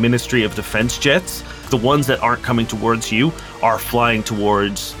remaining Ministry of Defense jets, the ones that aren't coming towards you are flying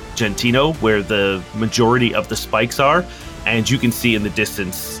towards Gentino, where the majority of the spikes are, and you can see in the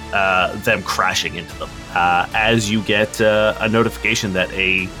distance them crashing into them. As you get a notification that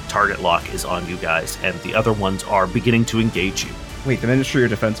a target lock is on you guys, and the other ones are beginning to engage you. Wait, the Ministry of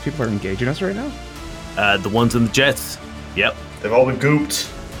Defense people are engaging us right now? The ones in the jets. Yep. They've all been gooped.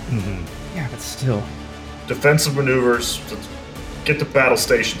 Mm-hmm. Yeah, but still. Defensive maneuvers. Let's get to battle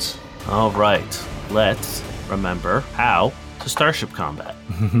stations. All right. Let's remember how to starship combat.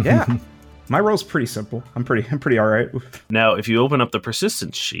 Yeah. My role's pretty simple. I'm pretty all right. Now, if you open up the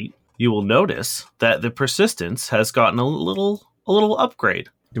persistence sheet, you will notice that the persistence has gotten a little upgrade.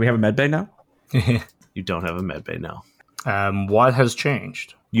 Do we have a medbay now? You don't have a medbay now. What has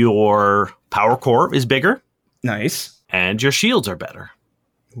changed? Your power core is bigger. Nice. And your shields are better.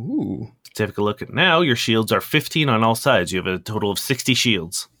 Ooh. Take a look at now. Your shields are 15 on all sides. You have a total of 60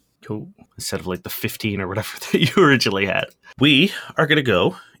 shields. Cool. Instead of like the 15 or whatever that you originally had. We are going to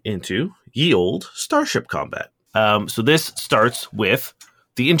go into ye old starship combat. So this starts with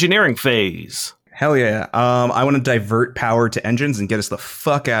the engineering phase. Hell yeah. I want to divert power to engines and get us the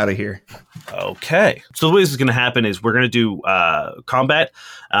fuck out of here. Okay. So the way this is going to happen is we're going to do combat.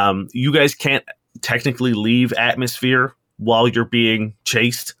 You guys can't technically leave atmosphere while you're being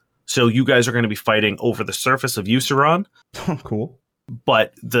chased. So you guys are going to be fighting over the surface of Euceron. Oh, cool.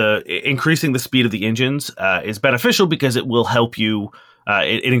 But increasing the speed of the engines is beneficial because it will help you.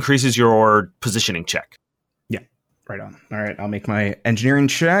 It increases your positioning check. Yeah, right on. All right, I'll make my engineering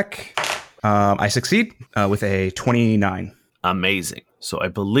check. I succeed with a 29. Amazing. So I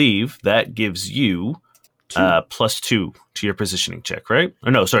believe that gives you +2 to your positioning check, right?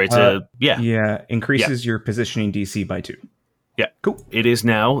 Or no, sorry, it's Yeah, increases your positioning DC by 2. Yeah, cool. It is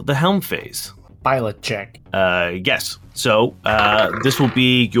now the helm phase. Pilot check. Yes. So this will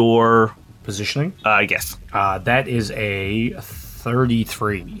be your Positioning? Yes. That is a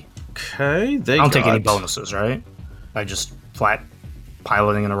 33. Okay. I don't take any bonuses, right? I just flat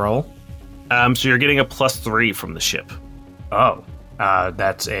piloting in a roll? So you're getting a +3 from the ship. Oh.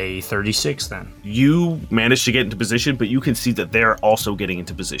 That's a 36 then. You managed to get into position, but you can see that they're also getting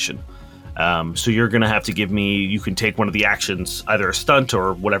into position. So you're going to have to give me, you can take one of the actions, either a stunt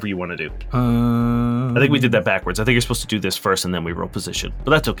or whatever you want to do. I think we did that backwards. I think you're supposed to do this first and then we roll position,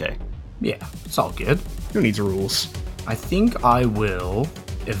 but that's okay. Yeah, it's all good. Who needs rules? I think I will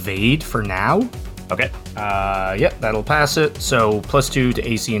evade for now. Okay. Yep, that'll pass it. So +2 to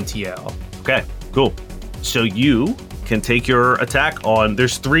AC and TL. Okay, cool. So you can take your attack on,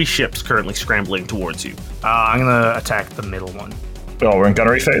 there's 3 ships currently scrambling towards you. I'm going to attack the middle one. Oh, we're in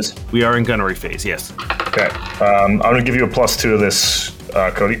gunnery phase? We are in gunnery phase, yes. Okay. I'm going to give you a +2 to this,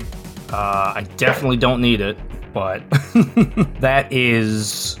 Cody. I definitely don't need it, but that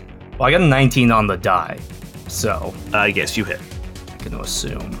is... Well, I got a 19 on the die, so... Yes, you hit. I'm going to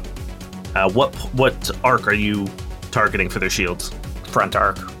assume. What arc are you targeting for their shields? Front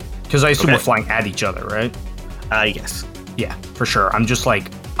arc. Because I assume we're flying at each other, right? Yes. Yeah, for sure. I'm just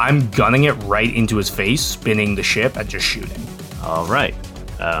like... I'm gunning it right into his face, spinning the ship, and just shooting. All right.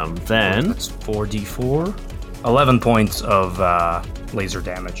 Then... That's 4d4. 11 points of laser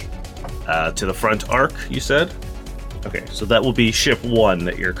damage. To the front arc, you said? Okay, so that will be ship 1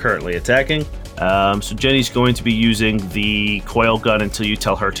 that you're currently attacking. So Jenny's going to be using the coil gun until you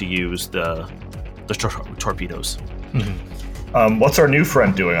tell her to use the torpedoes. What's our new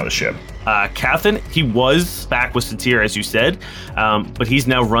friend doing on the ship? Cathan, he was back with Satir, as you said, but he's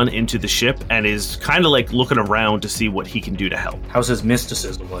now run into the ship and is kind of like looking around to see what he can do to help. How's his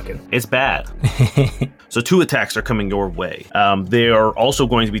mysticism looking? It's bad. So 2 attacks are coming your way. They are also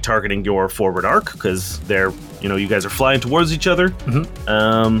going to be targeting your forward arc because they're, you guys are flying towards each other.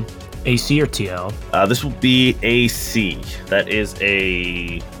 AC or TL? This will be AC. That is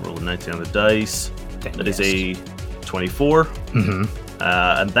a roll of 19 on the dice. That is a 24.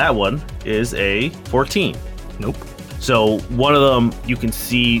 And that one is a 14. Nope. So one of them, you can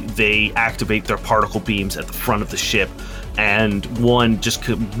see they activate their particle beams at the front of the ship, and one just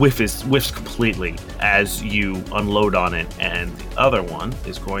whiffs completely as you unload on it, and the other one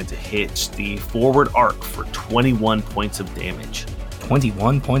is going to hit the forward arc for 21 points of damage.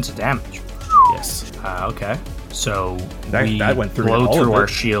 21 points of damage? Yes. Okay. So that went through blow all through of our it.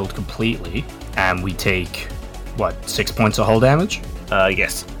 shield completely, and we take, 6 points of hull damage?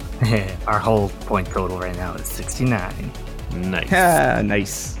 Yes. Our hull point total right now is 69. Nice.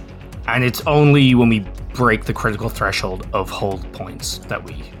 Nice. And it's only when we break the critical threshold of hull points that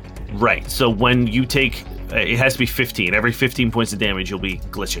we... Right. So when you take, it has to be 15. Every 15 points of damage, you'll be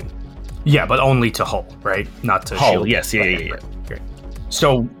glitching. Yeah, but only to hull, right? Not to Hull, shield. yes. Yeah. Right. Great.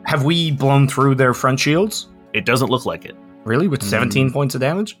 So have we blown through their front shields? It doesn't look like it. Really? With 17 points of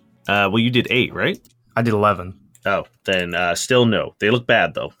damage? Well, you did 8, right? I did 11. Oh, then still no. They look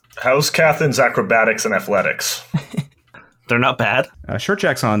bad, though. How's Cathan's acrobatics and athletics? They're not bad. Short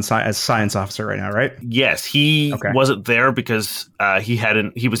Jack's on as science officer right now, right? Yes, he wasn't there because he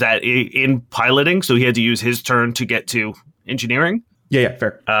was in piloting, so he had to use his turn to get to engineering. Yeah,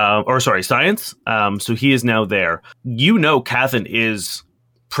 fair. Science. So he is now there. Cathan is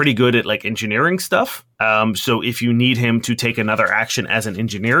pretty good at engineering stuff. So if you need him to take another action as an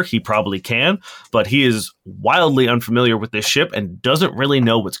engineer, he probably can. But he is wildly unfamiliar with this ship and doesn't really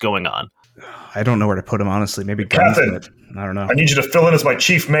know what's going on. I don't know where to put him, honestly. Maybe guns, Cathan, but I don't know. I need you to fill in as my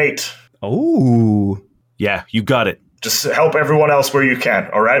chief mate. Oh. Yeah, you got it. Just help everyone else where you can,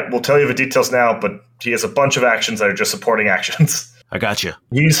 all right? We'll tell you the details now, but he has a bunch of actions that are just supporting actions. I got you.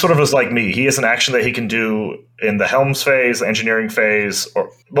 He's sort of is like me. He has an action that he can do in the helms phase, engineering phase, or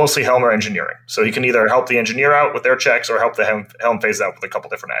mostly helm or engineering. So he can either help the engineer out with their checks or help the helm phase out with a couple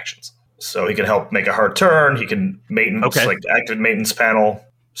different actions. So he can help make a hard turn. He can maintenance, active maintenance panel.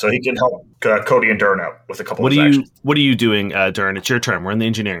 So he can help Cody and Dern out with a couple of actions. What are you doing, Dern? It's your turn. We're in the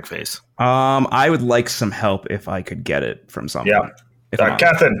engineering phase. I would like some help if I could get it from someone. Yeah.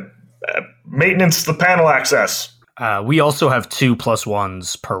 Cathan, maintenance the panel access. We also have 2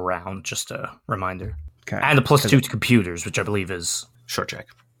 +1s per round, just a reminder. Okay. And a +2 to computers, which I believe is... Short check.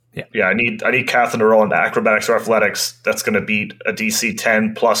 Yeah, I need Cathan to roll into acrobatics or athletics. That's going to beat a DC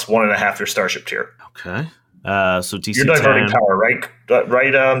 10 plus 1.5 your starship tier. Okay. So DC 10. You're diverting power, right?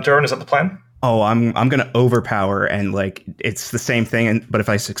 Right, Dern? Is that the plan? Oh, I'm going to overpower, and it's the same thing, but if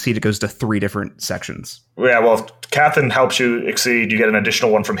I succeed, it goes to 3 different sections. Yeah, well, if Cathan helps you exceed, you get an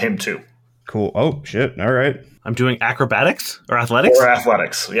additional one from him, too. Cool. Oh, shit. All right. I'm doing acrobatics or athletics? Or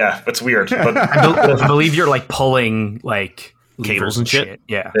athletics. Yeah, that's weird. But I believe you're pulling cables and shit.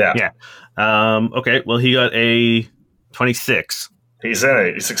 Yeah. Okay, well, he got a 26. He's in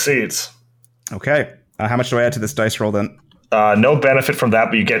it. He succeeds. Okay. How much do I add to this dice roll then? No benefit from that,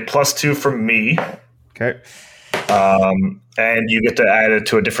 but you get +2 from me. Okay. And you get to add it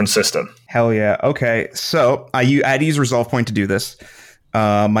to a different system. Hell yeah. Okay. So I use resolve point to do this.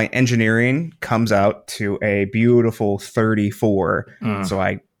 My engineering comes out to a beautiful 34. So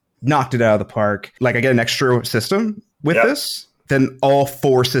I knocked it out of the park. I get an extra system with this. Then all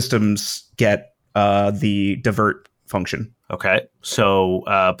 4 systems get the divert function. Okay. So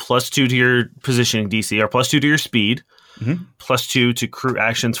 +2 to your positioning DC, or +2 to your speed, +2 to crew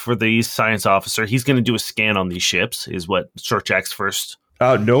actions for the science officer. He's going to do a scan on these ships, is what Short Jack's first.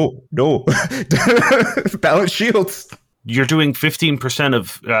 No. Balance shields. You're doing 15%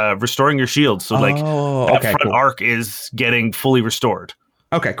 of restoring your shields. So that front arc is getting fully restored.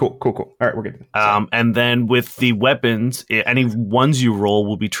 Okay, cool. All right, we're good. And then with the weapons, any ones you roll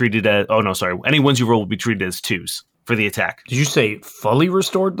will be treated as... Oh, no, sorry. Any ones you roll will be treated as 2s for the attack. Did you say fully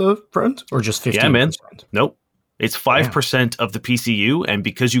restored the front or just 15%? Yeah, man. Nope. It's 5% of the PCU, and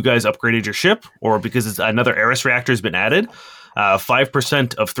because you guys upgraded your ship, or because it's another Eris reactor has been added,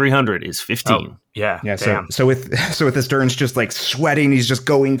 5% of 300 is 15. Oh, yeah. So with this, Dern's just sweating. He's just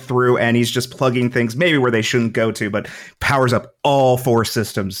going through and he's just plugging things maybe where they shouldn't go to, but powers up all 4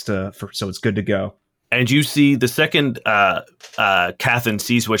 systems so it's good to go. And you see the second Cathan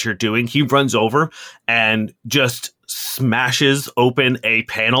sees what you're doing. He runs over and just smashes open a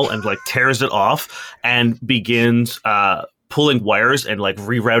panel and like tears it off and begins pulling wires and like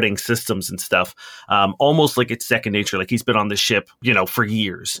rerouting systems and stuff. Almost like it's second nature. Like he's been on the ship, for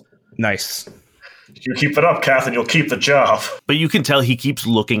years. Nice. You keep it up, Kath, and you'll keep the job. But you can tell he keeps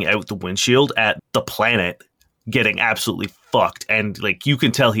looking out the windshield at the planet getting absolutely fucked. And like you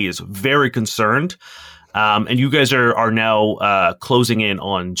can tell he is very concerned. And you guys are now closing in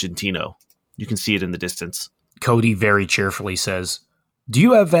on Gentino. You can see it in the distance. Cody very cheerfully says, "Do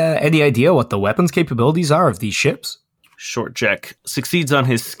you have any idea what the weapons capabilities are of these ships?" Short Jack succeeds on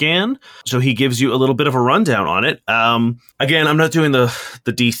his scan, so he gives you a little bit of a rundown on it. Again, I'm not doing the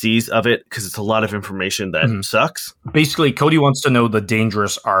DCs of it because it's a lot of information that sucks. Basically, Cody wants to know the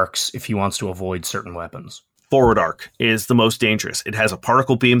dangerous arcs if he wants to avoid certain weapons. Forward arc is the most dangerous. It has a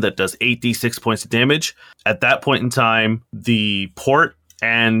particle beam that does 8d6 points of damage. At that point in time, the port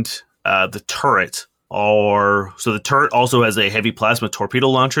and the turret are... So the turret also has a heavy plasma torpedo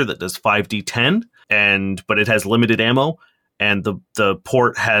launcher that does 5d10, but it has limited ammo, and the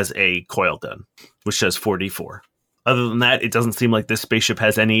port has a coil gun, which does 4d4. Other than that, it doesn't seem like this spaceship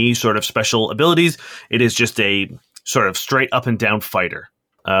has any sort of special abilities. It is just a sort of straight up and down fighter.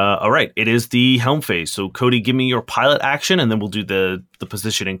 All right, it is the helm phase. So, Cody, give me your pilot action, and then we'll do the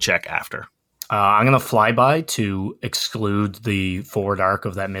positioning check after. I'm going to fly by to exclude the forward arc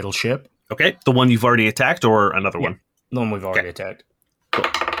of that middle ship. Okay, the one you've already attacked or another one? The one we've already attacked. Cool.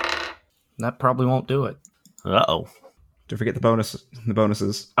 That probably won't do it. Uh-oh. Don't forget the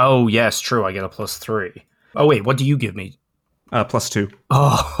bonuses. Oh, yes, true. I get a +3. Oh, wait, what do you give me? +2.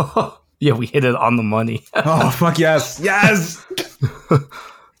 Oh, yeah, we hit it on the money. Oh, fuck yes. Yes!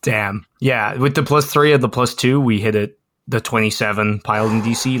 Damn. Yeah, with the +3 and the +2, we hit it, the 27 piloting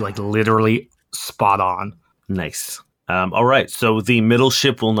DC, like literally spot on. Nice. All right, so the middle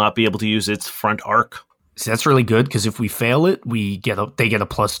ship will not be able to use its front arc. So that's really good, because if we fail it, they get a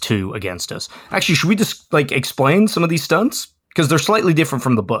 +2 against us. Actually, should we just explain some of these stunts? Because they're slightly different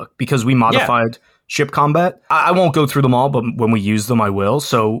from the book, because we modified ship combat. I won't go through them all, but when we use them, I will.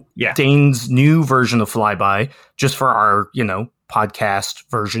 So Dane's new version of Flyby, just for our, podcast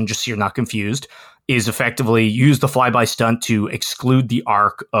version, just so you're not confused, is effectively use the flyby stunt to exclude the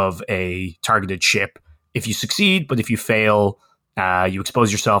arc of a targeted ship if you succeed, but if you fail, you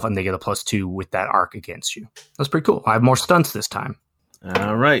expose yourself and they get a +2 with that arc against you. That's pretty cool. I have more stunts this time.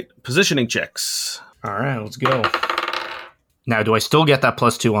 All right, positioning checks. All right, let's go. Now, do I still get that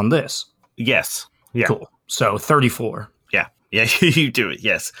 +2 on this? Yes. Yeah. Cool. So 34. Yeah, you do it,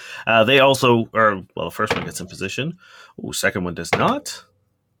 yes. They also are, well, the first one gets in position. Ooh, second one does not.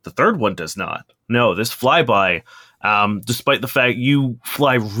 The third one does not. No, this flyby, despite the fact you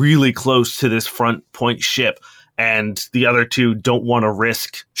fly really close to this front point ship, and the other two don't want to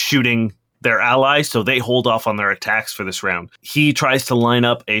risk shooting their ally, so they hold off on their attacks for this round. He tries to line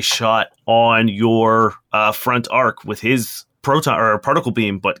up a shot on your front arc with his proton or particle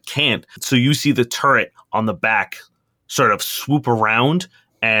beam, but can't. So you see the turret on the back sort of swoop around,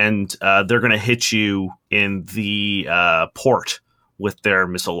 and they're going to hit you in the port with their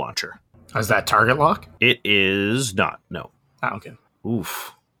missile launcher. Is that target lock? It is not, no. Oh, okay.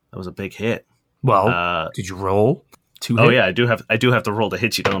 Oof, that was a big hit. Well, did you roll 2 hit? Oh yeah, I do have to roll to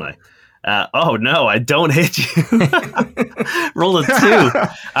hit you, don't I? Oh no, I don't hit you. Roll a 2.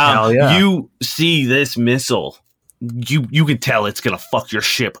 Hell yeah. You see this missile. You can tell it's going to fuck your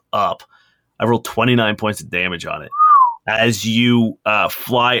ship up. I rolled 29 points of damage on it. As you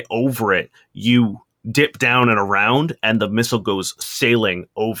fly over it, you dip down and around, and the missile goes sailing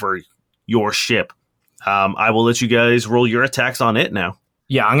over your ship. I will let you guys roll your attacks on it now.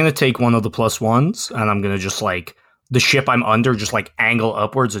 Yeah, I'm going to take one of the +1s, and I'm going to just, the ship I'm under, just, angle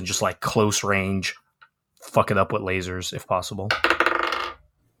upwards and just, close range, fuck it up with lasers, if possible.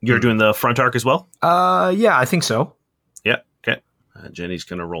 You're doing the front arc as well? Yeah, I think so. Yeah, okay. Jenny's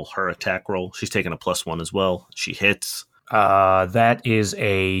going to roll her attack roll. She's taking a +1 as well. She hits. That is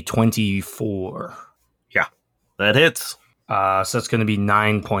a 24. Yeah, that hits. So that's going to be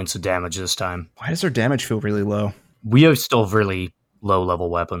 9 points of damage this time. Why does their damage feel really low? We have still really low-level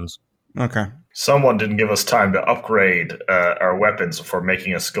weapons. Okay. Someone didn't give us time to upgrade our weapons before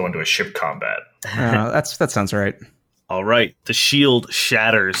making us go into a ship combat. That sounds right. All right. The shield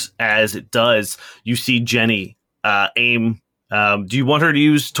shatters. As it does, you see Jenny aim. Do you want her to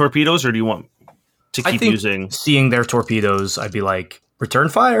use torpedoes, or do you want to keep using... Seeing their torpedoes, I'd be like, return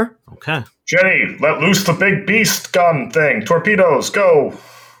fire. Okay. Jenny, let loose the big beast gun thing. Torpedoes, go.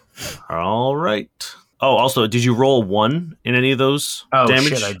 All right. Oh, also, did you roll 1 in any of those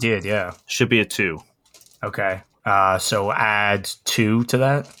damage? Oh, shit, I did, yeah. Should be a 2. Okay. So add 2 to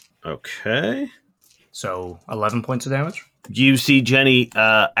that. Okay. So 11 points of damage. You see Jenny,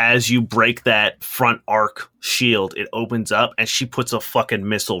 as you break that front arc shield, it opens up and she puts a fucking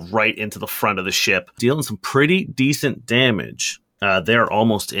missile right into the front of the ship, dealing some pretty decent damage. They're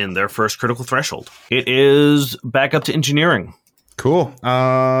almost in their first critical threshold. It is back up to engineering. Cool.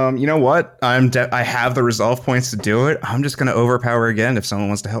 You know what? I have the resolve points to do it. I'm just gonna overpower again if someone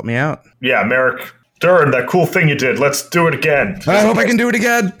wants to help me out. Yeah, Merrick. Durin, that cool thing you did. Let's do it again. I hope I can do it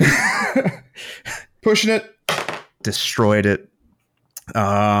again. Pushing it. Destroyed it.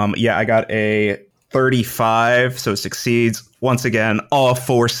 Yeah, I got a 35, so it succeeds. Once again, all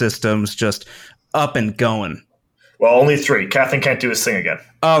 4 systems just up and going. Well, only 3. Catherine can't do his thing again.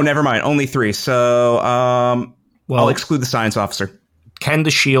 Oh, never mind. Only 3. So I'll exclude the science officer. Can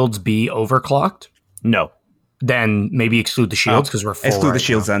the shields be overclocked? No. Then maybe exclude the shields because we're full. Exclude the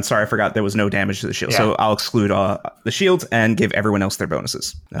shields then. Sorry, I forgot there was no damage to the shield. Yeah. So I'll exclude the shields and give everyone else their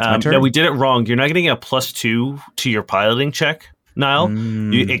bonuses. That's my turn. No, we did it wrong. You're not getting a +2 to your piloting check, Niall.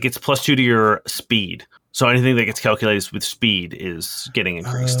 It gets +2 to your speed. So anything that gets calculated with speed is getting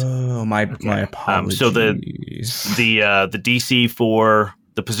increased. Oh, my apologies. So the DC for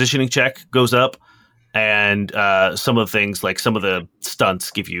the positioning check goes up, and some of the things, like some of the stunts,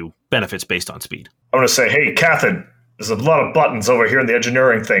 give you benefits based on speed. I'm going to say, hey, Catherine, there's a lot of buttons over here in the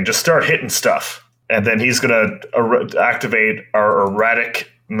engineering thing. Just start hitting stuff. And then he's going to activate our erratic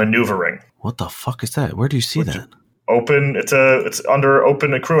maneuvering. What the fuck is that? Where do you see that? Open. It's under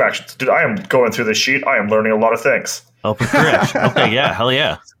open and crew actions. Dude, I am going through this sheet. I am learning a lot of things. Open crew action. Okay, yeah, hell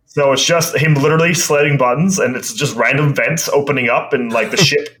yeah. So it's just him literally sliding buttons, and it's just random vents opening up, and like the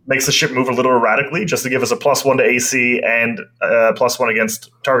ship makes the ship move a little erratically, just to give us a +1 to AC and +1 against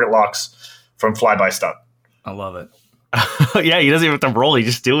target locks from flyby stunt. I love it. Yeah, he doesn't even have to roll; he's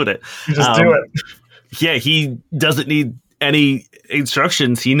just doing it. You just do it. Yeah, he doesn't need any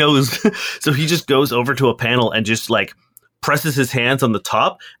instructions. He knows, so he just goes over to a panel and just like presses his hands on the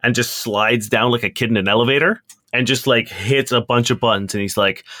top and just slides down like a kid in an elevator. And just like hits a bunch of buttons, and he's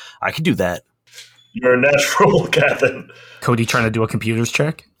like, "I can do that." You're a natural, Catherine. Cody trying to do a computer's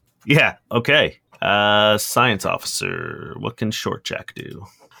check? Yeah. Okay. Science officer. What can Short Jack do?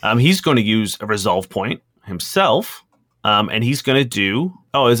 He's going to use a resolve point himself, and he's going to do.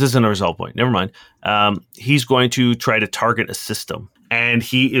 Oh, this isn't a resolve point. Never mind. He's going to try to target a system, and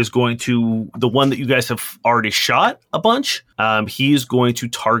he is going to the one that you guys have already shot a bunch. He is going to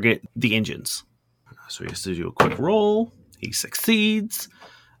target the engines. So he has to do a quick roll. He succeeds.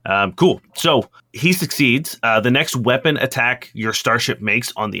 Cool. So he succeeds. The next weapon attack your starship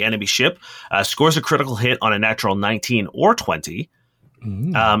makes on the enemy ship scores a critical hit on a natural 19 or 20.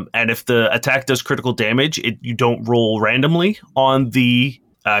 And if the attack does critical damage, you don't roll randomly on the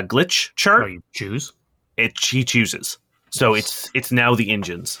glitch chart. Oh, you choose? He chooses. So it's now the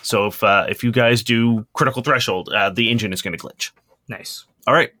engines. So if you guys do critical threshold, the engine is going to glitch. Nice.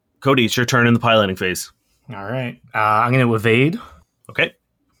 All right. Cody, it's your turn in the piloting phase. All right. I'm going to evade. Okay.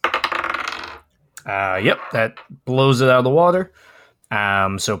 Yep, that blows it out of the water.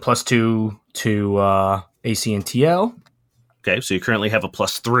 So +2 to AC and TL. Okay, so you currently have a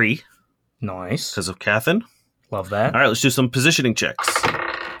 +3. Nice. Because of Cathin. Love that. All right, let's do some positioning checks.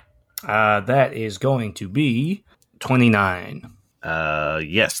 That is going to be 29.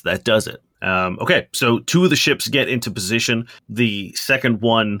 Yes, that does it. Okay, so 2 of the ships get into position. The second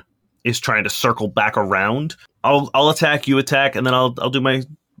one is trying to circle back around. I'll attack, you attack, and then I'll do my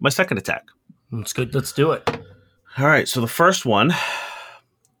second attack. That's good. Let's do it. All right, so the first one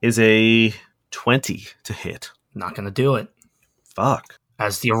is a 20 to hit. Not going to do it. Fuck.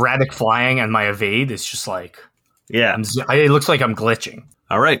 As the erratic flying and my evade is just like... Yeah. It looks like I'm glitching.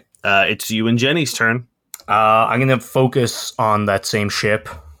 All right, it's you and Jenny's turn. I'm going to focus on that same ship,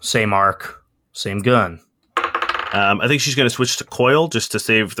 same arc, same gun. I think she's going to switch to coil just to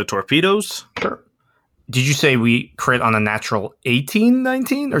save the torpedoes. Sure. Did you say we crit on a natural 18,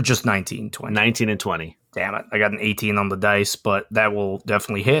 19, or just 19, 20? 19 and 20. Damn it. I got an 18 on the dice, but that will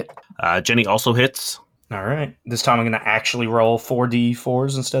definitely hit. Jenny also hits. All right. This time I'm going to actually roll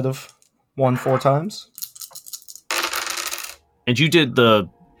 4d4s instead of 4 times. And you did the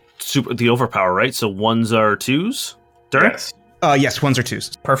overpower, right? So 1s are 2s? Derek? Yes. Yes, 1s or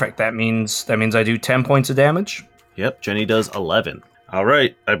 2s. Perfect. That means I do 10 points of damage. Yep, Jenny does 11. All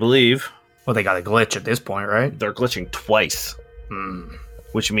right, I believe. Well, they got a glitch at this point, right? They're glitching twice.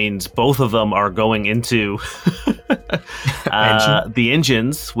 Which means both of them are going into the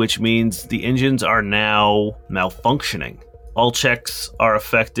engines, which means the engines are now malfunctioning. All checks are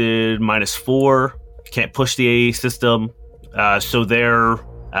affected -4. You can't push the AA system. So they're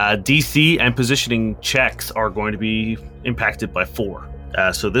DC and positioning checks are going to be impacted by 4.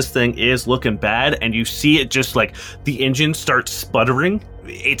 So this thing is looking bad, and you see it just like the engine starts sputtering.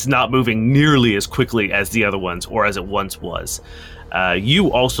 It's not moving nearly as quickly as the other ones, or as it once was.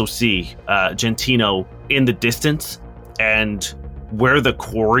 You also see Gentino in the distance, and where the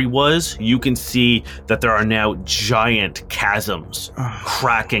quarry was, you can see that there are now giant chasms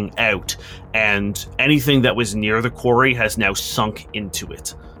cracking out, and anything that was near the quarry has now sunk into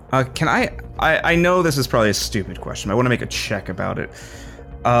it. Can I know this is probably a stupid question, but I want to make a check about it.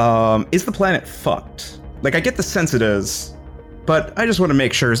 Is the planet fucked? Like, I get the sense it is, but I just want to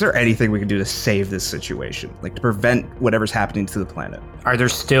make sure, is there anything we can do to save this situation? Like, to prevent whatever's happening to the planet? Are there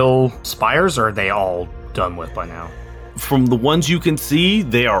still spires, or are they all done with by now? From the ones you can see,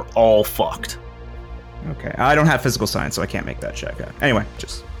 they are all fucked. Okay, I don't have physical science, so I can't make that check. Anyway,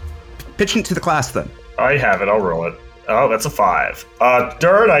 just pitch it to the class then. I have it. I'll roll it. Oh, that's a 5.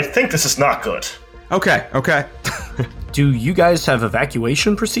 Dern, I think this is not good. Okay. Do you guys have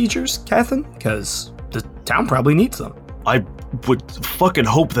evacuation procedures, Cathan? Because the town probably needs them. I would fucking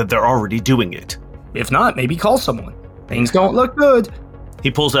hope that they're already doing it. If not, maybe call someone. Things don't look good. He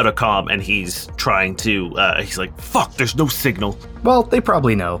pulls out a comm and he's trying to, he's like, fuck, there's no signal. Well, they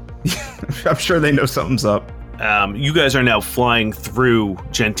probably know. I'm sure they know something's up. You guys are now flying through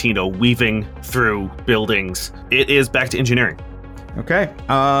Gentino, weaving through buildings. It is back to engineering. Okay.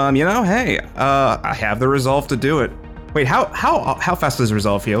 Hey, I have the resolve to do it. Wait, how fast does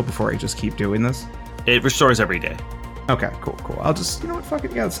resolve heal before I just keep doing this? It restores every day. Okay, cool. I'll just, fuck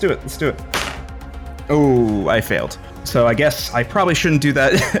it. Yeah, let's do it. Oh, I failed. So I guess I probably shouldn't do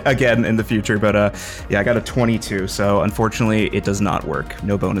that again in the future, but I got a 22, so unfortunately it does not work.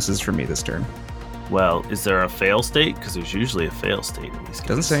 No bonuses for me this turn. Well, is there a fail state? Because there's usually a fail state in these cases.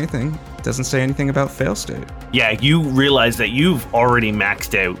 Doesn't say anything. Doesn't say anything about fail state. Yeah, you realize that you've already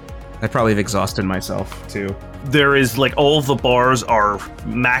maxed out. I probably have exhausted myself, too. There is, like, all of the bars are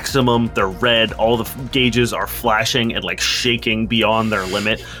maximum, they're red, all the gauges are flashing and, like, shaking beyond their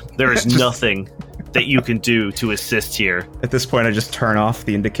limit. There is nothing that you can do to assist here. At this point, I just turn off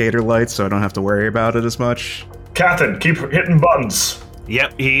the indicator lights so I don't have to worry about it as much. Cathan, keep hitting buttons.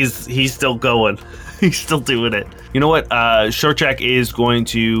 Yep, he's still going. He's still doing it. You know what? Shortjack is going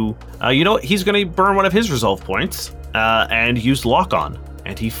to... he's going to burn one of his resolve points and use Lock On.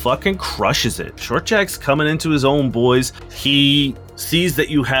 And he fucking crushes it. Shortjack's coming into his own, boys. He sees that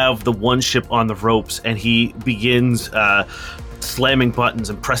you have the one ship on the ropes, and he begins slamming buttons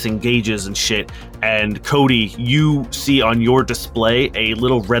and pressing gauges and shit. And Cody, you see on your display a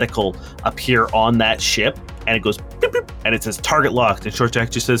little reticle appear on that ship, and it goes beep, beep, and it says target locked. And Shortjack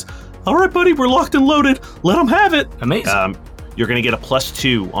just says, "All right, buddy, we're locked and loaded. Let them have it." Amazing. You're going to get a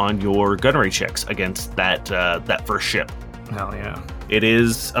 +2 on your gunnery checks against that first ship. Hell yeah. It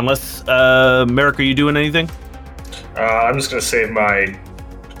is, unless, Merrick, are you doing anything? I'm just going to save my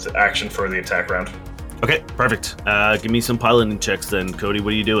action for the attack round. Okay, perfect. Give me some piloting checks then, Cody.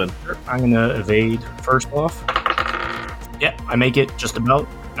 What are you doing? I'm going to evade first off. Yeah, I make it just about.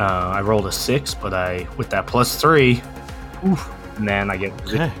 I rolled a 6, but with that +3, and then I get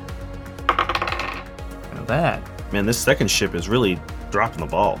okay. That. Man, this second ship is really dropping the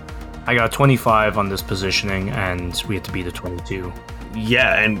ball. I got a 25 on this positioning, and we have to beat a 22.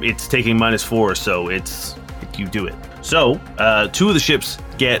 Yeah, and it's taking -4, so you do it. So, 2 of the ships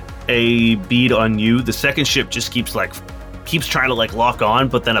get a bead on you. The second ship just keeps trying to lock on,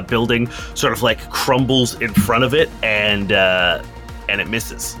 but then a building sort of crumbles in front of it, and it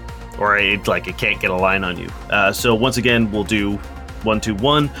misses, or it can't get a line on you. So once again, we'll do 1, 2,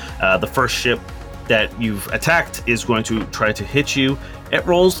 1. The first ship that you've attacked is going to try to hit you. It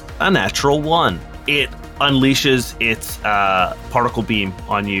rolls a natural 1. It unleashes its particle beam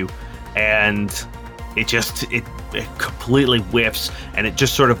on you, and it completely whips, and it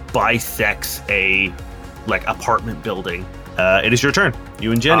just sort of bisects a apartment building. It is your turn,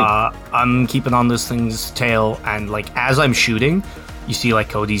 you and Jenny. I'm keeping on this thing's tail, and as I'm shooting, you see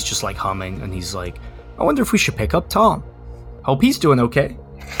Cody's just humming, and he's like, "I wonder if we should pick up Tom. Hope he's doing okay."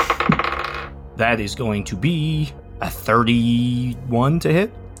 That is going to be a 31 to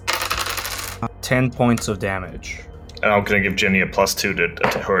hit. 10 points of damage. And I'm going to give Jenny a +2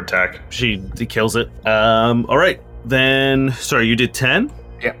 to her attack. She kills it. All right. Then, sorry, you did 10?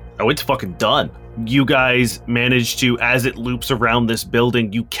 Yeah. Oh, it's fucking done. You guys manage to, as it loops around this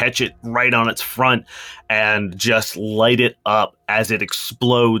building, you catch it right on its front and just light it up as it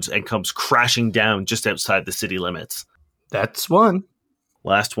explodes and comes crashing down just outside the city limits. That's one.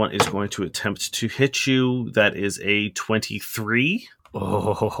 Last one is going to attempt to hit you. That is a 23.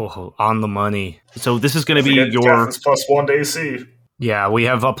 Oh, on the money. So this is going to be your +1 to AC. Yeah, we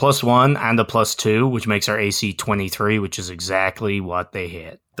have a +1 and a +2, which makes our AC 23, which is exactly what they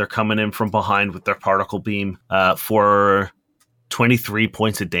hit. They're coming in from behind with their particle beam for 23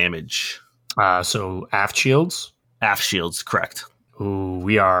 points of damage. So aft shields? Aft shields, correct. Ooh,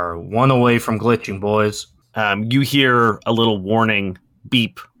 we are 1 away from glitching, boys. You hear a little warning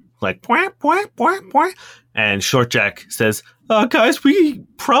beep, like, "Pwah, pwah, pwah, pwah," and Shortjack says, guys, we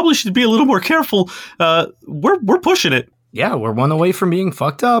probably should be a little more careful. We're pushing it. Yeah, we're 1 away from being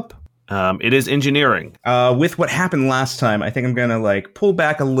fucked up. It is engineering. With what happened last time, I think I'm gonna pull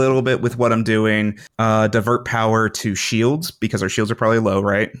back a little bit with what I'm doing. Divert power to shields because our shields are probably low,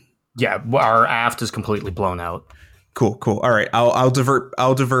 right? Yeah, our aft is completely blown out. Cool. All right, I'll divert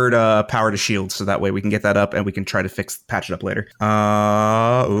power to shields so that way we can get that up and we can try to patch it up later.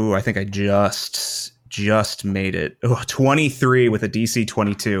 I think I just made it. 23 with a DC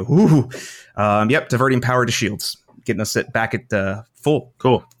 22. Ooh. Yep, diverting power to shields. Getting us back at full.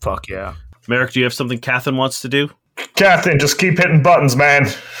 Cool. Fuck yeah. Merrick, do you have something Catherine wants to do? Catherine, just keep hitting buttons, man.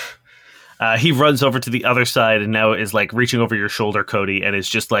 He runs over to the other side and now is reaching over your shoulder, Cody, and is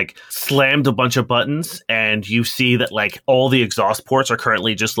just slammed a bunch of buttons. And you see that all the exhaust ports are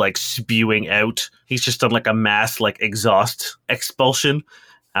currently just spewing out. He's just done a mass exhaust expulsion.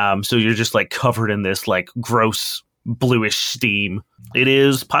 So you're just covered in this gross bluish steam. It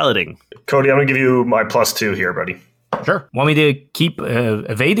is piloting. Cody, I'm going to give you my +2 here, buddy. Sure. Want me to keep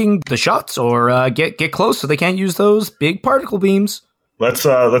evading the shots or get close so they can't use those big particle beams? Let's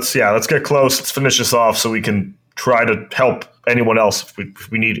get close. Let's finish this off so we can try to help anyone else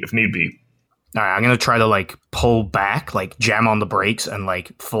if need be. All right, I'm going to try to pull back, jam on the brakes and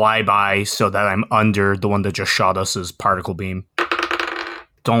fly by so that I'm under the one that just shot us as particle beam.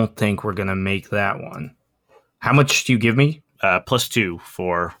 Don't think we're going to make that one. How much do you give me? +2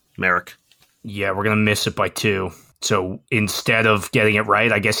 for Merrick. Yeah, we're going to miss it by 2. So instead of getting it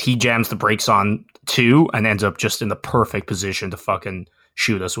right, I guess he jams the brakes on 2 and ends up just in the perfect position to fucking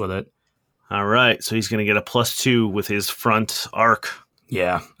shoot us with it. All right, so he's going to get a +2 with his front arc.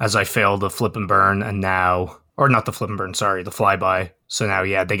 Yeah, as I fail the flip and burn and now... Or not the flip and burn, sorry, the flyby. So now,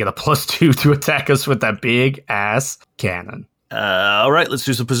 yeah, they get a +2 to attack us with that big-ass cannon. All right, let's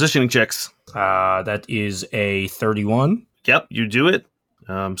do some positioning checks. That is a 31. Yep, you do it.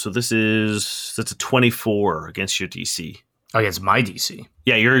 So that's a 24 against your DC. Oh, yeah, it's my DC.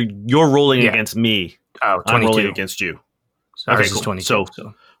 Yeah, you're rolling against me. Oh, 22. I'm rolling against you. Okay, cool. 22.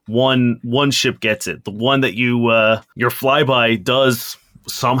 So one ship gets it. The one that you your flyby does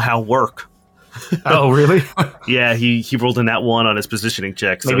somehow work. Oh, really? Yeah, he rolled in that one on his positioning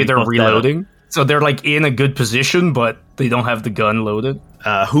check. Maybe they're reloading. So they're in a good position, but they don't have the gun loaded.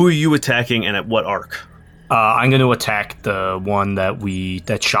 Who are you attacking and at what arc? I'm going to attack the one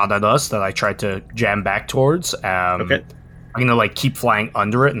that shot at us that I tried to jam back towards. Okay. I'm going to keep flying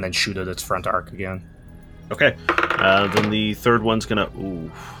under it and then shoot at its front arc again. Okay. Then the third one's going to... Ooh.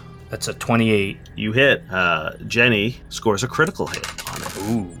 That's a 28. You hit. Jenny scores a critical hit on it.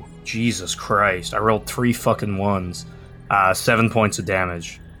 Ooh, Jesus Christ. I rolled 3 fucking ones. 7 points of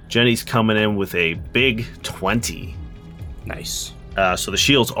damage. Jenny's coming in with a big 20. Nice. So the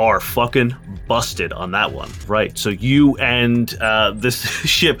shields are fucking busted on that one. Right, so you and this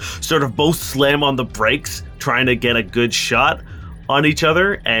ship sort of both slam on the brakes, trying to get a good shot on each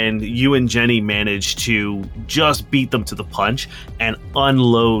other, and you and Jenny manage to just beat them to the punch and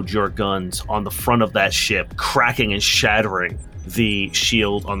unload your guns on the front of that ship, cracking and shattering the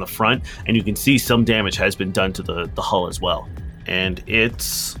shield on the front, and you can see some damage has been done to the hull as well. And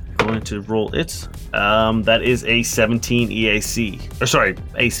it's going to roll its that is a 17 EAC, or sorry,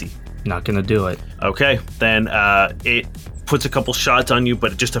 AC. Not gonna do it. Okay, then it puts a couple shots on you,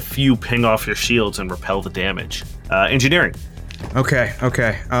 but just a few ping off your shields and repel the damage. Engineering. Okay.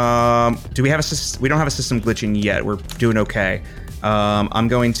 Do we have we don't have a system glitching yet. We're doing okay. I'm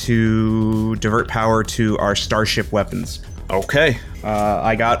going to divert power to our starship weapons. Okay.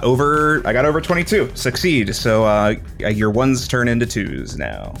 I got over 22. Succeed. So your ones turn into twos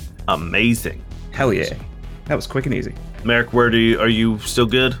now. Amazing. Hell yeah. That was quick and easy. Merrick, are you still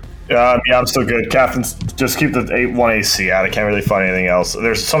good? Yeah, I'm still good. Captain, just keep the 1 AC out. I can't really find anything else.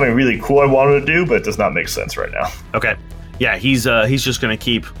 There's something really cool I wanted to do, but it does not make sense right now. Okay. Yeah, he's just gonna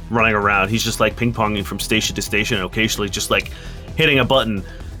keep running around. He's just ping-ponging from station to station, and occasionally just hitting a button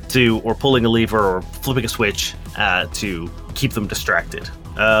or pulling a lever or flipping a switch to keep them distracted.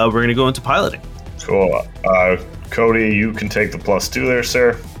 We're gonna go into piloting. Cool. Cody, you can take the +2 there,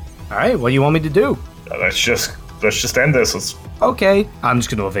 sir. All right, what do you want me to do? Let's just end this. Okay, I'm just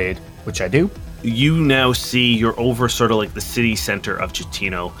gonna evade, which I do. You now see you're over sort of the city center of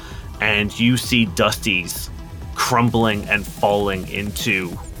Chitino, and you see Dusty's crumbling and falling into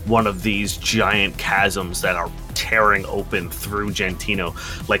one of these giant chasms that are tearing open through Gentino,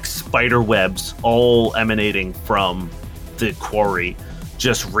 like spider webs all emanating from the quarry,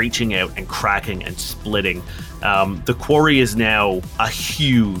 just reaching out and cracking and splitting. The quarry is now a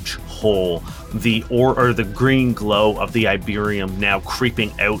huge hole. The green glow of the Iberium now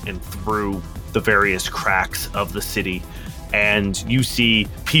creeping out and through the various cracks of the city. And you see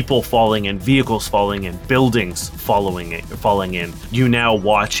people falling in, vehicles falling in, buildings falling in. You now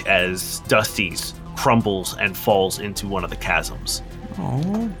watch as Dusty's crumbles and falls into one of the chasms.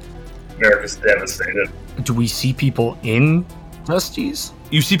 Oh. Merrick is devastated. Do we see people in Dusty's?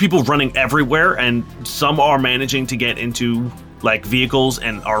 You see people running everywhere, and some are managing to get into like vehicles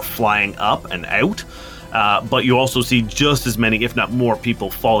and are flying up and out. But you also see just as many, if not more, people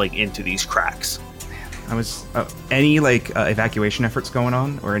falling into these cracks. I was any evacuation efforts going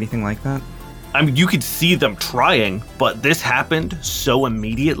on or anything like that? I mean, you could see them trying, but this happened so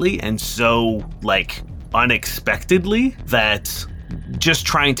immediately and so unexpectedly that just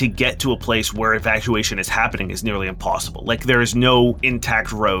trying to get to a place where evacuation is happening is nearly impossible. Like, there is no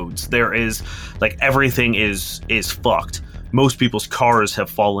intact roads. There is everything is fucked. Most people's cars have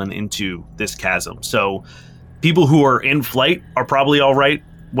fallen into this chasm. So people who are in flight are probably all right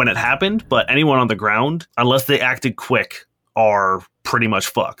when it happened, but anyone on the ground, unless they acted quick, are pretty much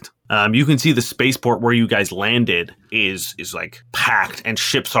fucked. You can see the spaceport where you guys landed is packed, and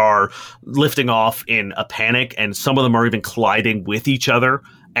ships are lifting off in a panic, and some of them are even colliding with each other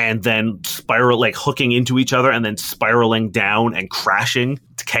and then hooking into each other and then spiraling down and crashing.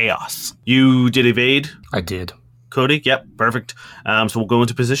 It's chaos. You did evade? I did. Cody? Yep, perfect. So we'll go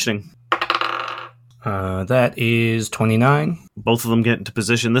into positioning. That is 29. Both of them get into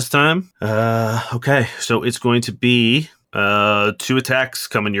position this time. Okay, so it's going to be 2 attacks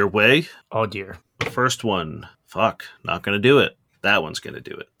coming your way. Oh dear. The first one, not going to do it. That one's going to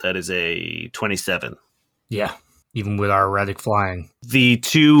do it. That is a 27. Yeah, even with our erratic flying. The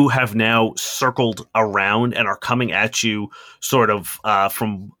 2 have now circled around and are coming at you sort of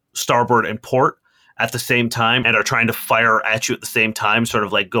from starboard and port at the same time, and are trying to fire at you at the same time, sort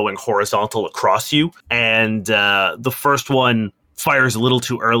of going horizontal across you. And the first one fires a little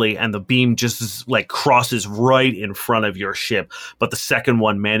too early, and the beam just crosses right in front of your ship. But the second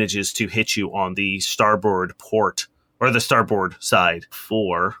one manages to hit you on the starboard port, or the starboard side,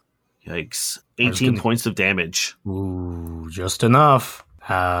 for, 18 points of damage. Ooh, just enough.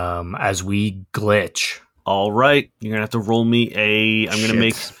 As we glitch. All right, you're gonna have to roll me I'm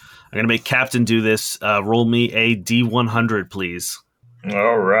gonna make Captain do this. Roll me a D100, please.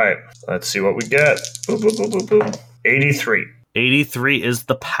 All right. Let's see what we get. Boop, boop, boop, boop, boop. 83. 83 is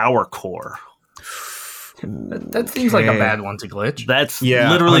the power core. That seems like a bad one to glitch. That's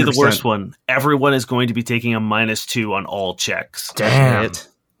literally 100%. The worst one. Everyone is going to be taking a -2 on all checks. Damn.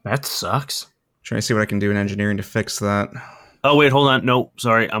 That sucks. Trying to see what I can do in engineering to fix that. Oh, wait, hold on. No,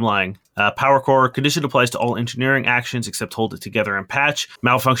 sorry, I'm lying. Power core condition applies to all engineering actions except hold it together and patch.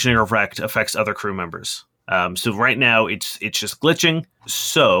 Malfunctioning or wrecked affects other crew members. So right now it's just glitching.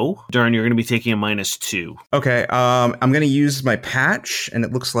 So Darren, you're going to be taking a -2. Okay. I'm going to use my patch, and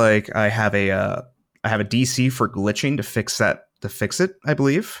it looks like I have a DC for glitching to fix it. I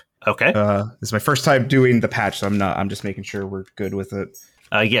believe. Okay. This is my first time doing the patch, so I'm just making sure we're good with it.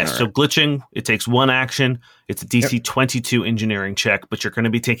 Yes, right. So glitching, it takes 1 action. It's a DC 22 engineering check, but you're going to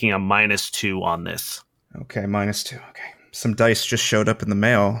be taking a -2 on this. Okay, -2. Okay. Some dice just showed up in the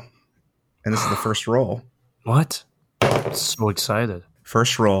mail, and this is the first roll. What? I'm so excited.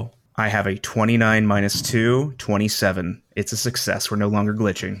 First roll. I have a 29 -2, 27. It's a success. We're no longer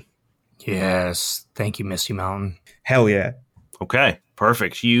glitching. Yes. Thank you, Misty Mountain. Hell yeah. Okay.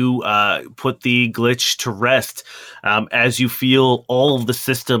 Perfect. You put the glitch to rest as you feel all of the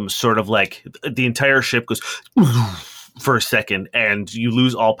systems sort of the entire ship goes for a second, and you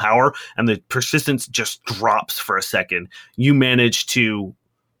lose all power, and the persistence just drops for a second. You manage to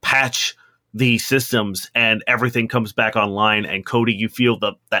patch the systems, and everything comes back online. And Cody, you feel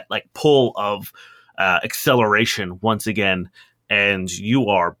that pull of acceleration once again, and you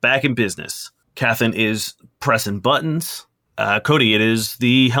are back in business. Catherine is pressing buttons. Cody, it is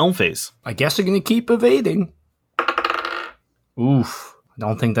the helm phase. I guess you're going to keep evading. Oof. I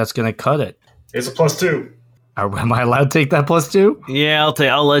don't think that's going to cut it. It's a +2. Am I allowed to take that +2? Yeah,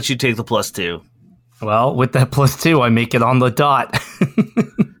 I'll let you take the +2. Well, with that +2, I make it on the dot.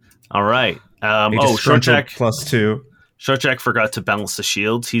 All right. Shortjack +2. Shortjack forgot to balance the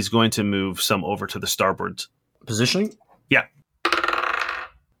shields. He's going to move some over to the starboard. Positioning? Yeah.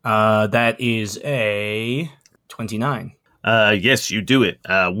 That is a 29. Yes, you do it.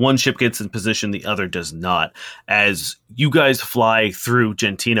 One ship gets in position, the other does not. As you guys fly through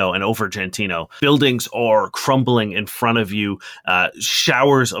Gentino and over Gentino, buildings are crumbling in front of you.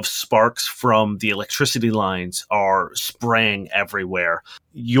 Showers of sparks from the electricity lines are spraying everywhere.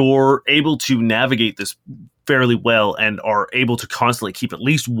 You're able to navigate this fairly well and are able to constantly keep at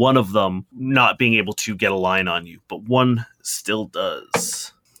least one of them not being able to get a line on you, but one still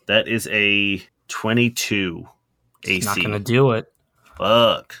does. That is a 22 AC. It's not going to do it.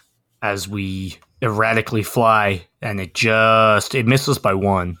 Fuck. As we erratically fly, and it misses by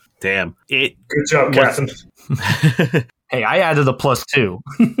 1. Damn. Good job, Captain. Hey, I added a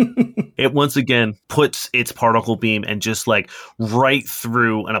 +2. It once again puts its particle beam and just like right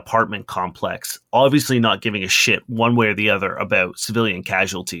through an apartment complex, obviously not giving a shit one way or the other about civilian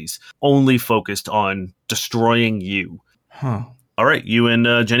casualties, only focused on destroying you. Huh. All right, you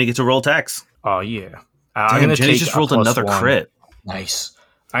and Jenny get to roll attacks. Oh, yeah. Damn, I'm going to Jenny take just a rolled another +1. crit. Nice.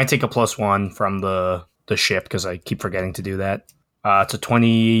 I take a +1 from the ship because I keep forgetting to do that. It's a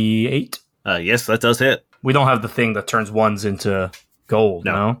 28. Yes, that does hit. We don't have the thing that turns ones into gold,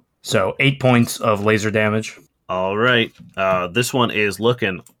 no? So 8 points of laser damage. All right. This one is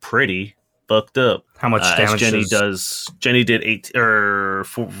looking pretty fucked up. How much damage Jenny does... does? Jenny did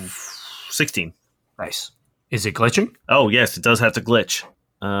 16. Nice. Is it glitching? Oh, yes, it does have to glitch.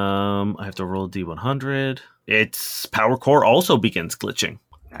 I have to roll a D100. Its power core also begins glitching.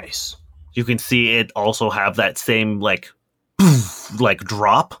 Nice. You can see it also have that same like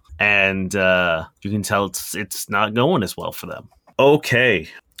drop, and you can tell it's not going as well for them. Okay,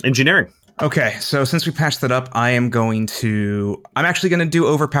 engineering. Okay, so since we patched that up, I'm actually going to do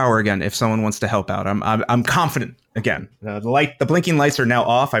overpower again if someone wants to help out. I'm confident again. The blinking lights are now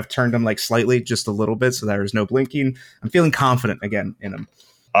off. I've turned them like slightly, just a little bit, so there's no blinking. I'm feeling confident again in them.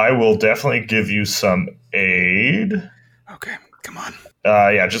 I will definitely give you some aid. Okay, come on.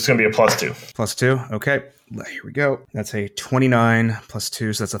 Yeah, just going to be a +2. +2, okay. Here we go. That's a 29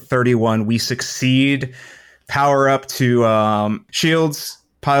 +2, so that's a 31. We succeed. Power up to shields,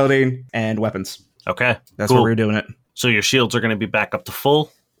 piloting, and weapons. Okay, That's cool. where we're doing it. So your shields are going to be back up to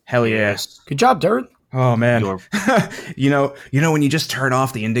full. Hell yes. Good job, Darren. Oh man. you know when you just turn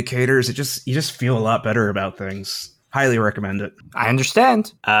off the indicators, you just feel a lot better about things. Highly recommend it. I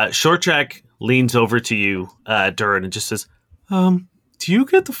understand. Short Jack leans over to you, Durin, and just says, do you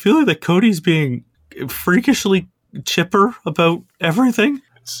get the feeling that Cody's being freakishly chipper about everything?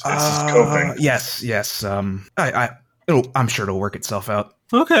 It's just coping. Yes. I'm sure it'll work itself out.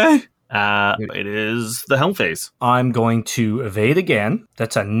 Okay. It is the helm phase. I'm going to evade again.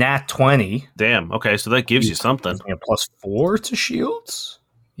 That's a nat 20. Damn. Okay, so that gives you something. A +4 to shields?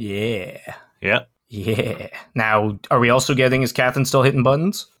 Yeah. Yep. Yeah. Now, are we also getting, is Catherine still hitting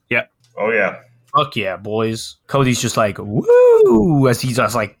buttons? Yep. Oh, yeah. Fuck yeah, boys. Cody's just like, woo, as he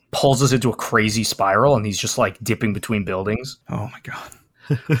just like pulls us into a crazy spiral and he's just like dipping between buildings. Oh my god.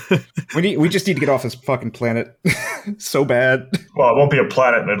 we just need to get off this fucking planet so bad. Well, it won't be a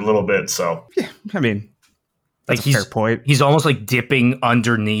planet in a little bit, so. Yeah, I mean, that's like a fair point. He's almost like dipping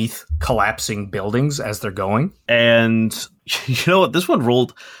underneath collapsing buildings as they're going. And you know what? This one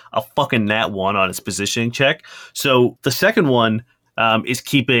rolled a fucking nat 1 on its positioning check. So the second one is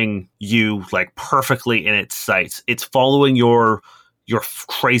keeping you like perfectly in its sights. It's following your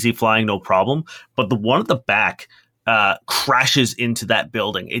crazy flying, no problem. But the one at the back crashes into that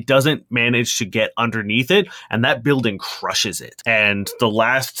building. It doesn't manage to get underneath it, and that building crushes it. And the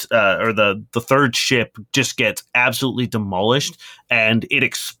last or the third ship just gets absolutely demolished, and it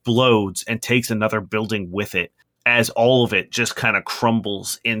explodes and takes another building with it, as all of it just kind of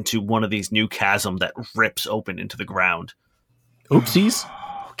crumbles into one of these new chasm that rips open into the ground. Oopsies.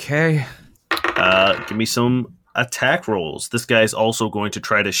 Okay. Give me some attack rolls. This guy's also going to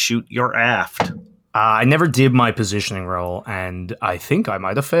try to shoot your aft. I never did my positioning roll, and I think I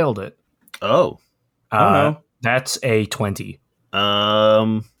might have failed it. Oh. No. That's a 20.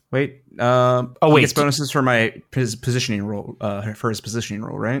 Wait. He wait. gets bonuses for his positioning roll. For his positioning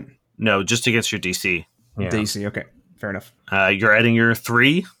roll, right? No, just against your DC. Yeah. DC. Okay, fair enough. You're adding your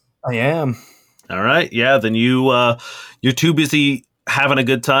 3. I am. All right. Yeah. Then you're too busy having a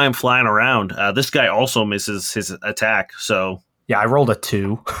good time flying around. This guy also misses his attack. So Yeah, I rolled a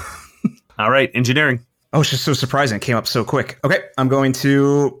 2. all right, engineering. Oh, it's just so surprising. It came up so quick. Okay, I'm going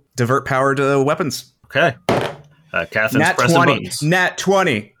to divert power to weapons. Okay. Catherine's Nat pressing 20. buttons. Nat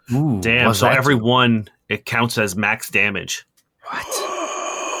 20. Ooh, Damn. So every one, it counts as max damage.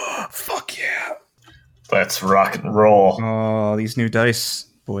 Fuck yeah. Let's rock and roll. Oh, these new dice,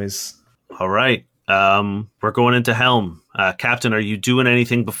 boys. All right. We're going into helm. Captain, are you doing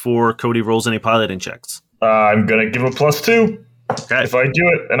anything before Cody rolls any piloting checks? I'm going to give a +2. Okay. If I do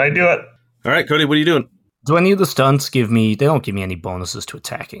it, and I do it. All right, Cody, what are you doing? Do any of the stunts they don't give me any bonuses to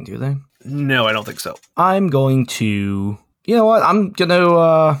attacking, do they? No, I don't think so. I'm going to, you know what? I'm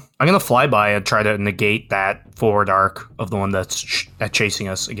gonna fly by and try to negate that forward arc of the one that's chasing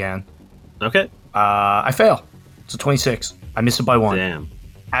us again. Okay. I fail. It's a 26. I miss it by 1. Damn.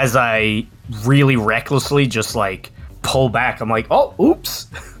 As I really recklessly just like pull back, I'm like, oh, oops.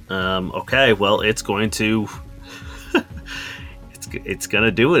 Okay, well, it's going to... it's going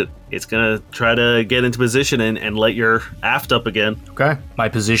to do it. It's going to try to get into position and light your aft up again. Okay. My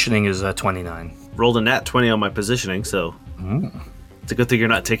positioning is 29. Rolled a nat 20 on my positioning, so... It's a good thing you're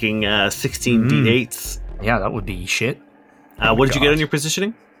not taking 16 d8s. Yeah, that would be shit. What did you get on your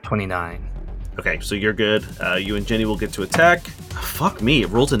positioning? 29. Okay, so you're good. You and Jenny will get to attack. Fuck me, it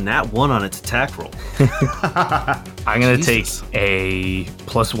rolled a nat 1 on its attack roll. I'm going to take a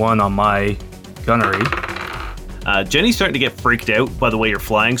 +1 on my gunnery. Jenny's starting to get freaked out by the way you're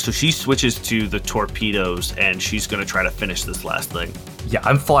flying, so she switches to the torpedoes, and she's going to try to finish this last thing. Yeah,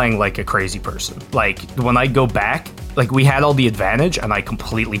 I'm flying like a crazy person. Like, when I go back, like, we had all the advantage, and I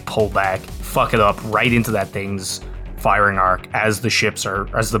completely pull back, fuck it up right into that thing's firing arc as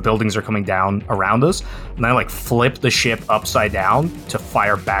the buildings are coming down around us, and I, like, flip the ship upside down to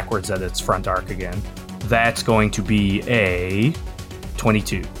fire backwards at its front arc again. That's going to be a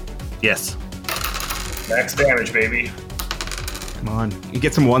 22. Yes. Max damage, baby. Come on. You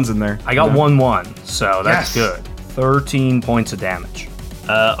get some 1s in there. I got 1-1, so that's Yes. good. 13 points of damage.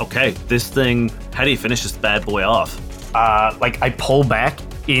 Okay, this thing, how do you finish this bad boy off? Like, I pull back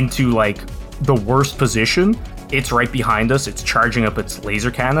into, like, the worst position. It's right behind us. It's charging up its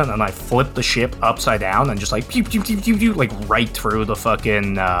laser cannon, and I flip the ship upside down and just, like, pew, pew, pew, pew, pew, like, right through the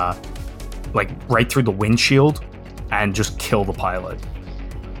fucking, right through the windshield and just kill the pilot.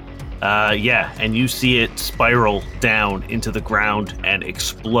 Yeah, and you see it spiral down into the ground and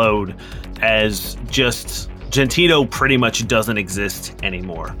explode as just Gentino pretty much doesn't exist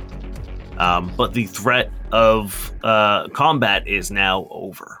anymore. But the threat of combat is now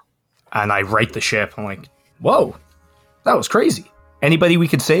over. And I right the ship. I'm like, whoa, that was crazy. Anybody we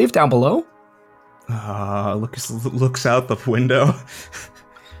could save down below? Looks out the window.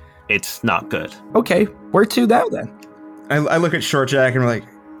 It's not good. Okay, where to now then? I look at Short Jack and I'm like,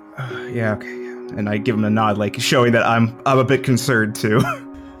 yeah, okay, yeah. And I give him a nod, like showing that I'm a bit concerned too.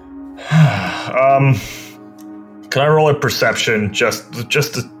 Can I roll a perception just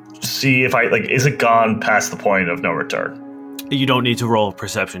to see if is it gone past the point of no return? You don't need to roll a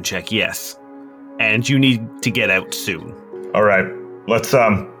perception check, yes. And you need to get out soon. All right, let's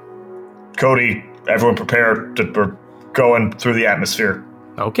Cody, everyone prepare we're going through the atmosphere.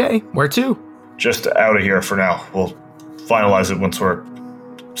 Okay, where to? Just out of here for now. We'll finalize it once we're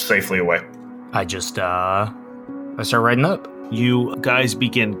safely away. I just, I start riding up. You guys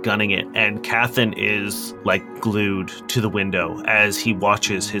begin gunning it, and Cathan is, like, glued to the window as he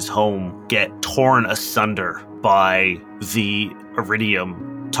watches his home get torn asunder by the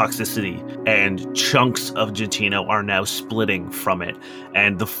iridium toxicity, and chunks of Gentino are now splitting from it.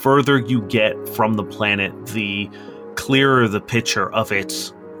 And the further you get from the planet, the clearer the picture of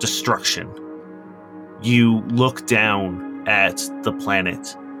its destruction. You look down at the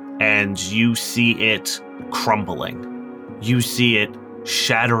planet, and you see it crumbling. You see it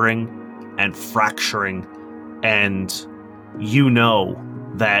shattering and fracturing, and you know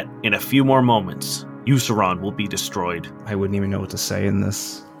that in a few more moments, Euceron will be destroyed. I wouldn't even know what to say in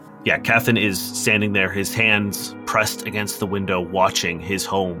this. Yeah, Cathan is standing there, his hands pressed against the window, watching his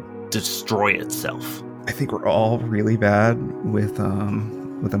home destroy itself. I think we're all really bad with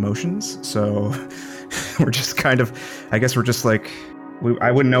emotions, so we're just kind of, I guess we're just like,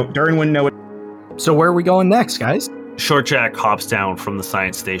 I wouldn't know, Durin wouldn't know it. So where are we going next, guys? Short Jack hops down from the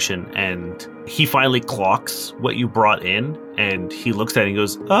science station, and he finally clocks what you brought in, and he looks at it and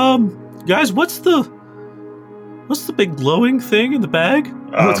goes, guys, what's the big glowing thing in the bag?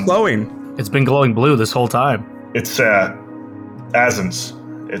 What's glowing? It's been glowing blue this whole time. It's Azen's.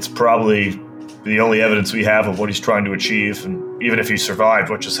 It's probably the only evidence we have of what he's trying to achieve, and even if he survived,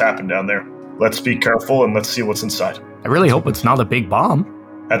 what just happened down there. Let's be careful and let's see what's inside. I really hope it's not a big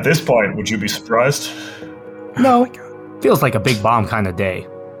bomb. At this point, would you be surprised? No. Feels like a big bomb kind of day.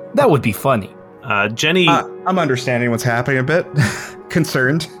 That would be funny. Jenny... I'm understanding what's happening a bit.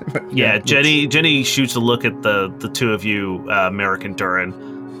 Concerned. Yeah, Jenny shoots a look at the two of you, Merrick and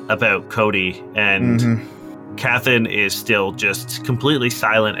Durin, about Cody, and Cathan is still just completely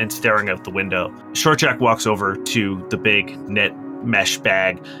silent and staring out the window. Shortjack walks over to the big net mesh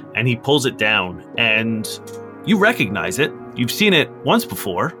bag, and he pulls it down, and you recognize it. You've seen it once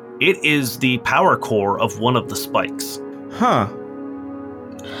before. It is the power core of one of the spikes. Huh.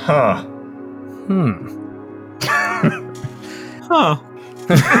 Huh. Huh.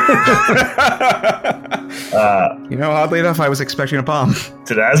 Oddly enough, I was expecting a bomb.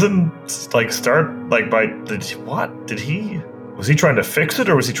 Did Asin start was he trying to fix it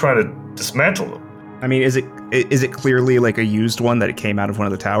or was he trying to dismantle them? I mean, is it clearly like a used one that it came out of one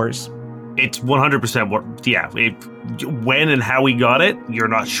of the towers? It's 100% when and how he got it, you're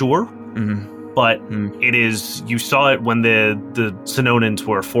not sure. Mm-hmm. But it is, you saw it when the Sononans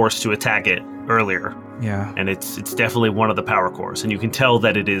were forced to attack it earlier. Yeah. And it's definitely one of the power cores. And you can tell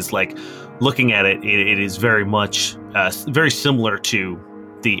that it is, like, looking at it, it is very much, very similar to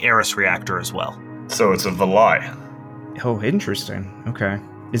the Eris reactor as well. So it's a Valai. Oh, interesting. Okay.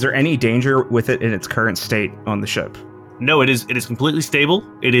 Is there any danger with it in its current state on the ship? No, it is completely stable.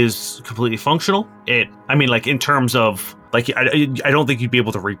 It is completely functional. In terms of, like, I don't think you'd be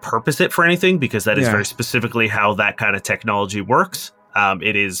able to repurpose it for anything because that is very specifically how that kind of technology works.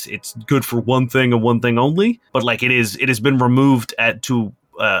 It's good for one thing and one thing only, but like it has been removed to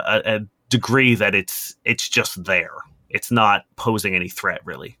a degree that it's just there. It's not posing any threat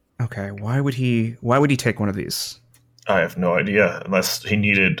really. Okay, why would he take one of these? I have no idea, unless he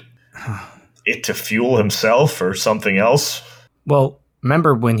needed it to fuel himself or something else. Well,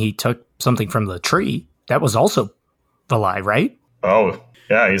 remember when he took something from the tree? That was also Valai, right? Oh,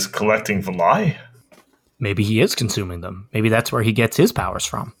 yeah, he's collecting Valai. Maybe he is consuming them. Maybe that's where he gets his powers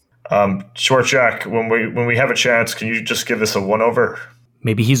from. Short Jack, when we have a chance, can you just give this a one-over?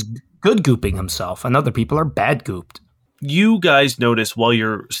 Maybe he's good gooping himself, and other people are bad gooped. You guys notice while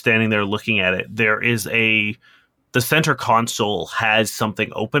you're standing there looking at it, there is the center console has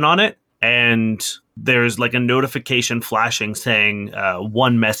something open on it, and there's like a notification flashing saying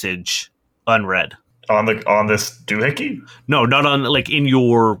one message unread. On this doohickey? No, not on, like, in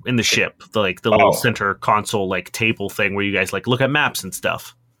the ship, the little center console like table thing where you guys like look at maps and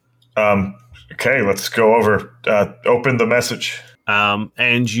stuff. Okay, let's go over. Open the message.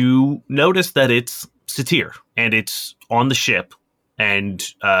 And you notice that it's Satir, and it's on the ship. And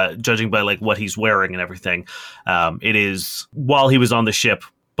judging by like what he's wearing and everything, it is while he was on the ship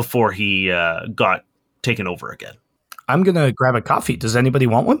before he got taken over again. I'm gonna grab a coffee. Does anybody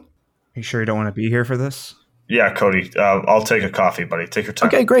want one? Are you sure you don't want to be here for this? Yeah, Cody. I'll take a coffee, buddy. Take your time.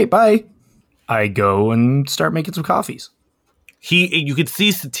 Okay, great. Bye. I go and start making some coffees. You could see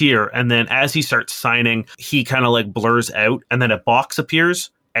Satir, and then as he starts signing, he kind of like blurs out, and then a box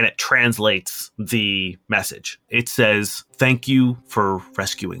appears, and it translates the message. It says, "Thank you for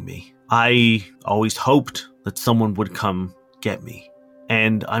rescuing me. I always hoped that someone would come get me,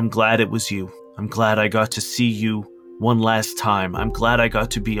 and I'm glad it was you. I'm glad I got to see you one last time. I'm glad I got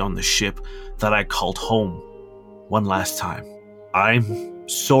to be on the ship that I called home one last time. I'm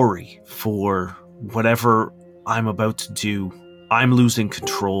sorry for whatever I'm about to do. I'm losing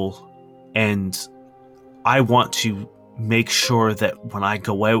control, and I want to make sure that when I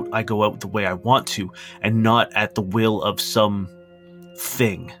go out the way I want to, and not at the will of some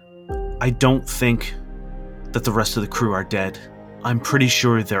thing. I don't think that the rest of the crew are dead. I'm pretty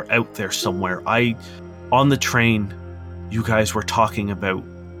sure they're out there somewhere. On the train, you guys were talking about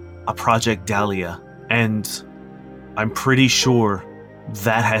a Project Dahlia, and I'm pretty sure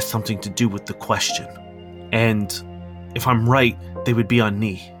that has something to do with the question. And if I'm right, they would be on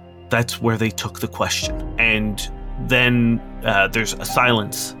Ni. That's where they took the question." And then there's a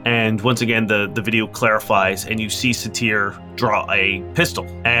silence, and once again the video clarifies, and you see Satir draw a pistol,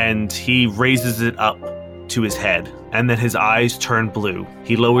 and he raises it up to his head, and then his eyes turn blue.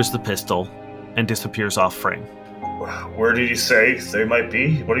 He lowers the pistol and disappears off frame. Where did he say they might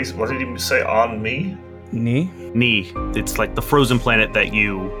be? What did he say? On me? Ni? Ni. It's like the frozen planet that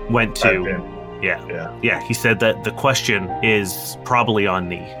you went to. Yeah. He said that the question is probably on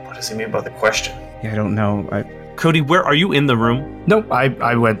Ni. What does he mean by the question? Yeah, I don't know. Cody, where are you in the room? Nope,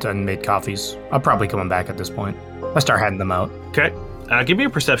 I went and made coffees. I'll probably come back at this point. I start handing them out. Okay. Give me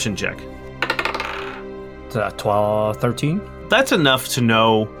a perception check. 12, 13? That's enough to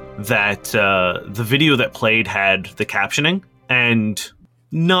know that the video that played had the captioning, and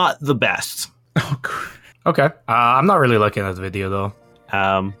not the best. Okay. I'm not really looking at the video,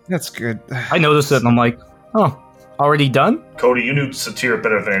 though. That's good. I noticed it, and I'm like, oh, already done? Cody, you knew Satir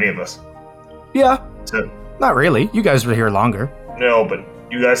better than any of us. Yeah. Not really. You guys were here longer. No, but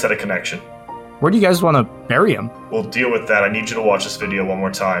you guys had a connection. Where do you guys want to bury him? We'll deal with that. I need you to watch this video one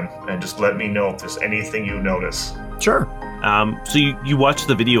more time, and just let me know if there's anything you notice. Sure. So you watch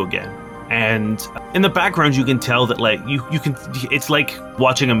the video again, And in the background, you can tell that like you can. It's like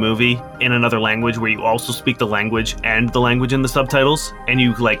watching a movie in another language where you also speak the language and the language in the subtitles, and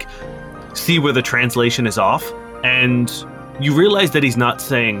you like see where the translation is off, and you realize that he's not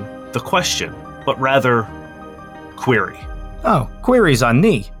saying the question, but rather query. Oh, queries on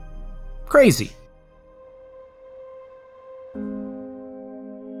knee. Crazy.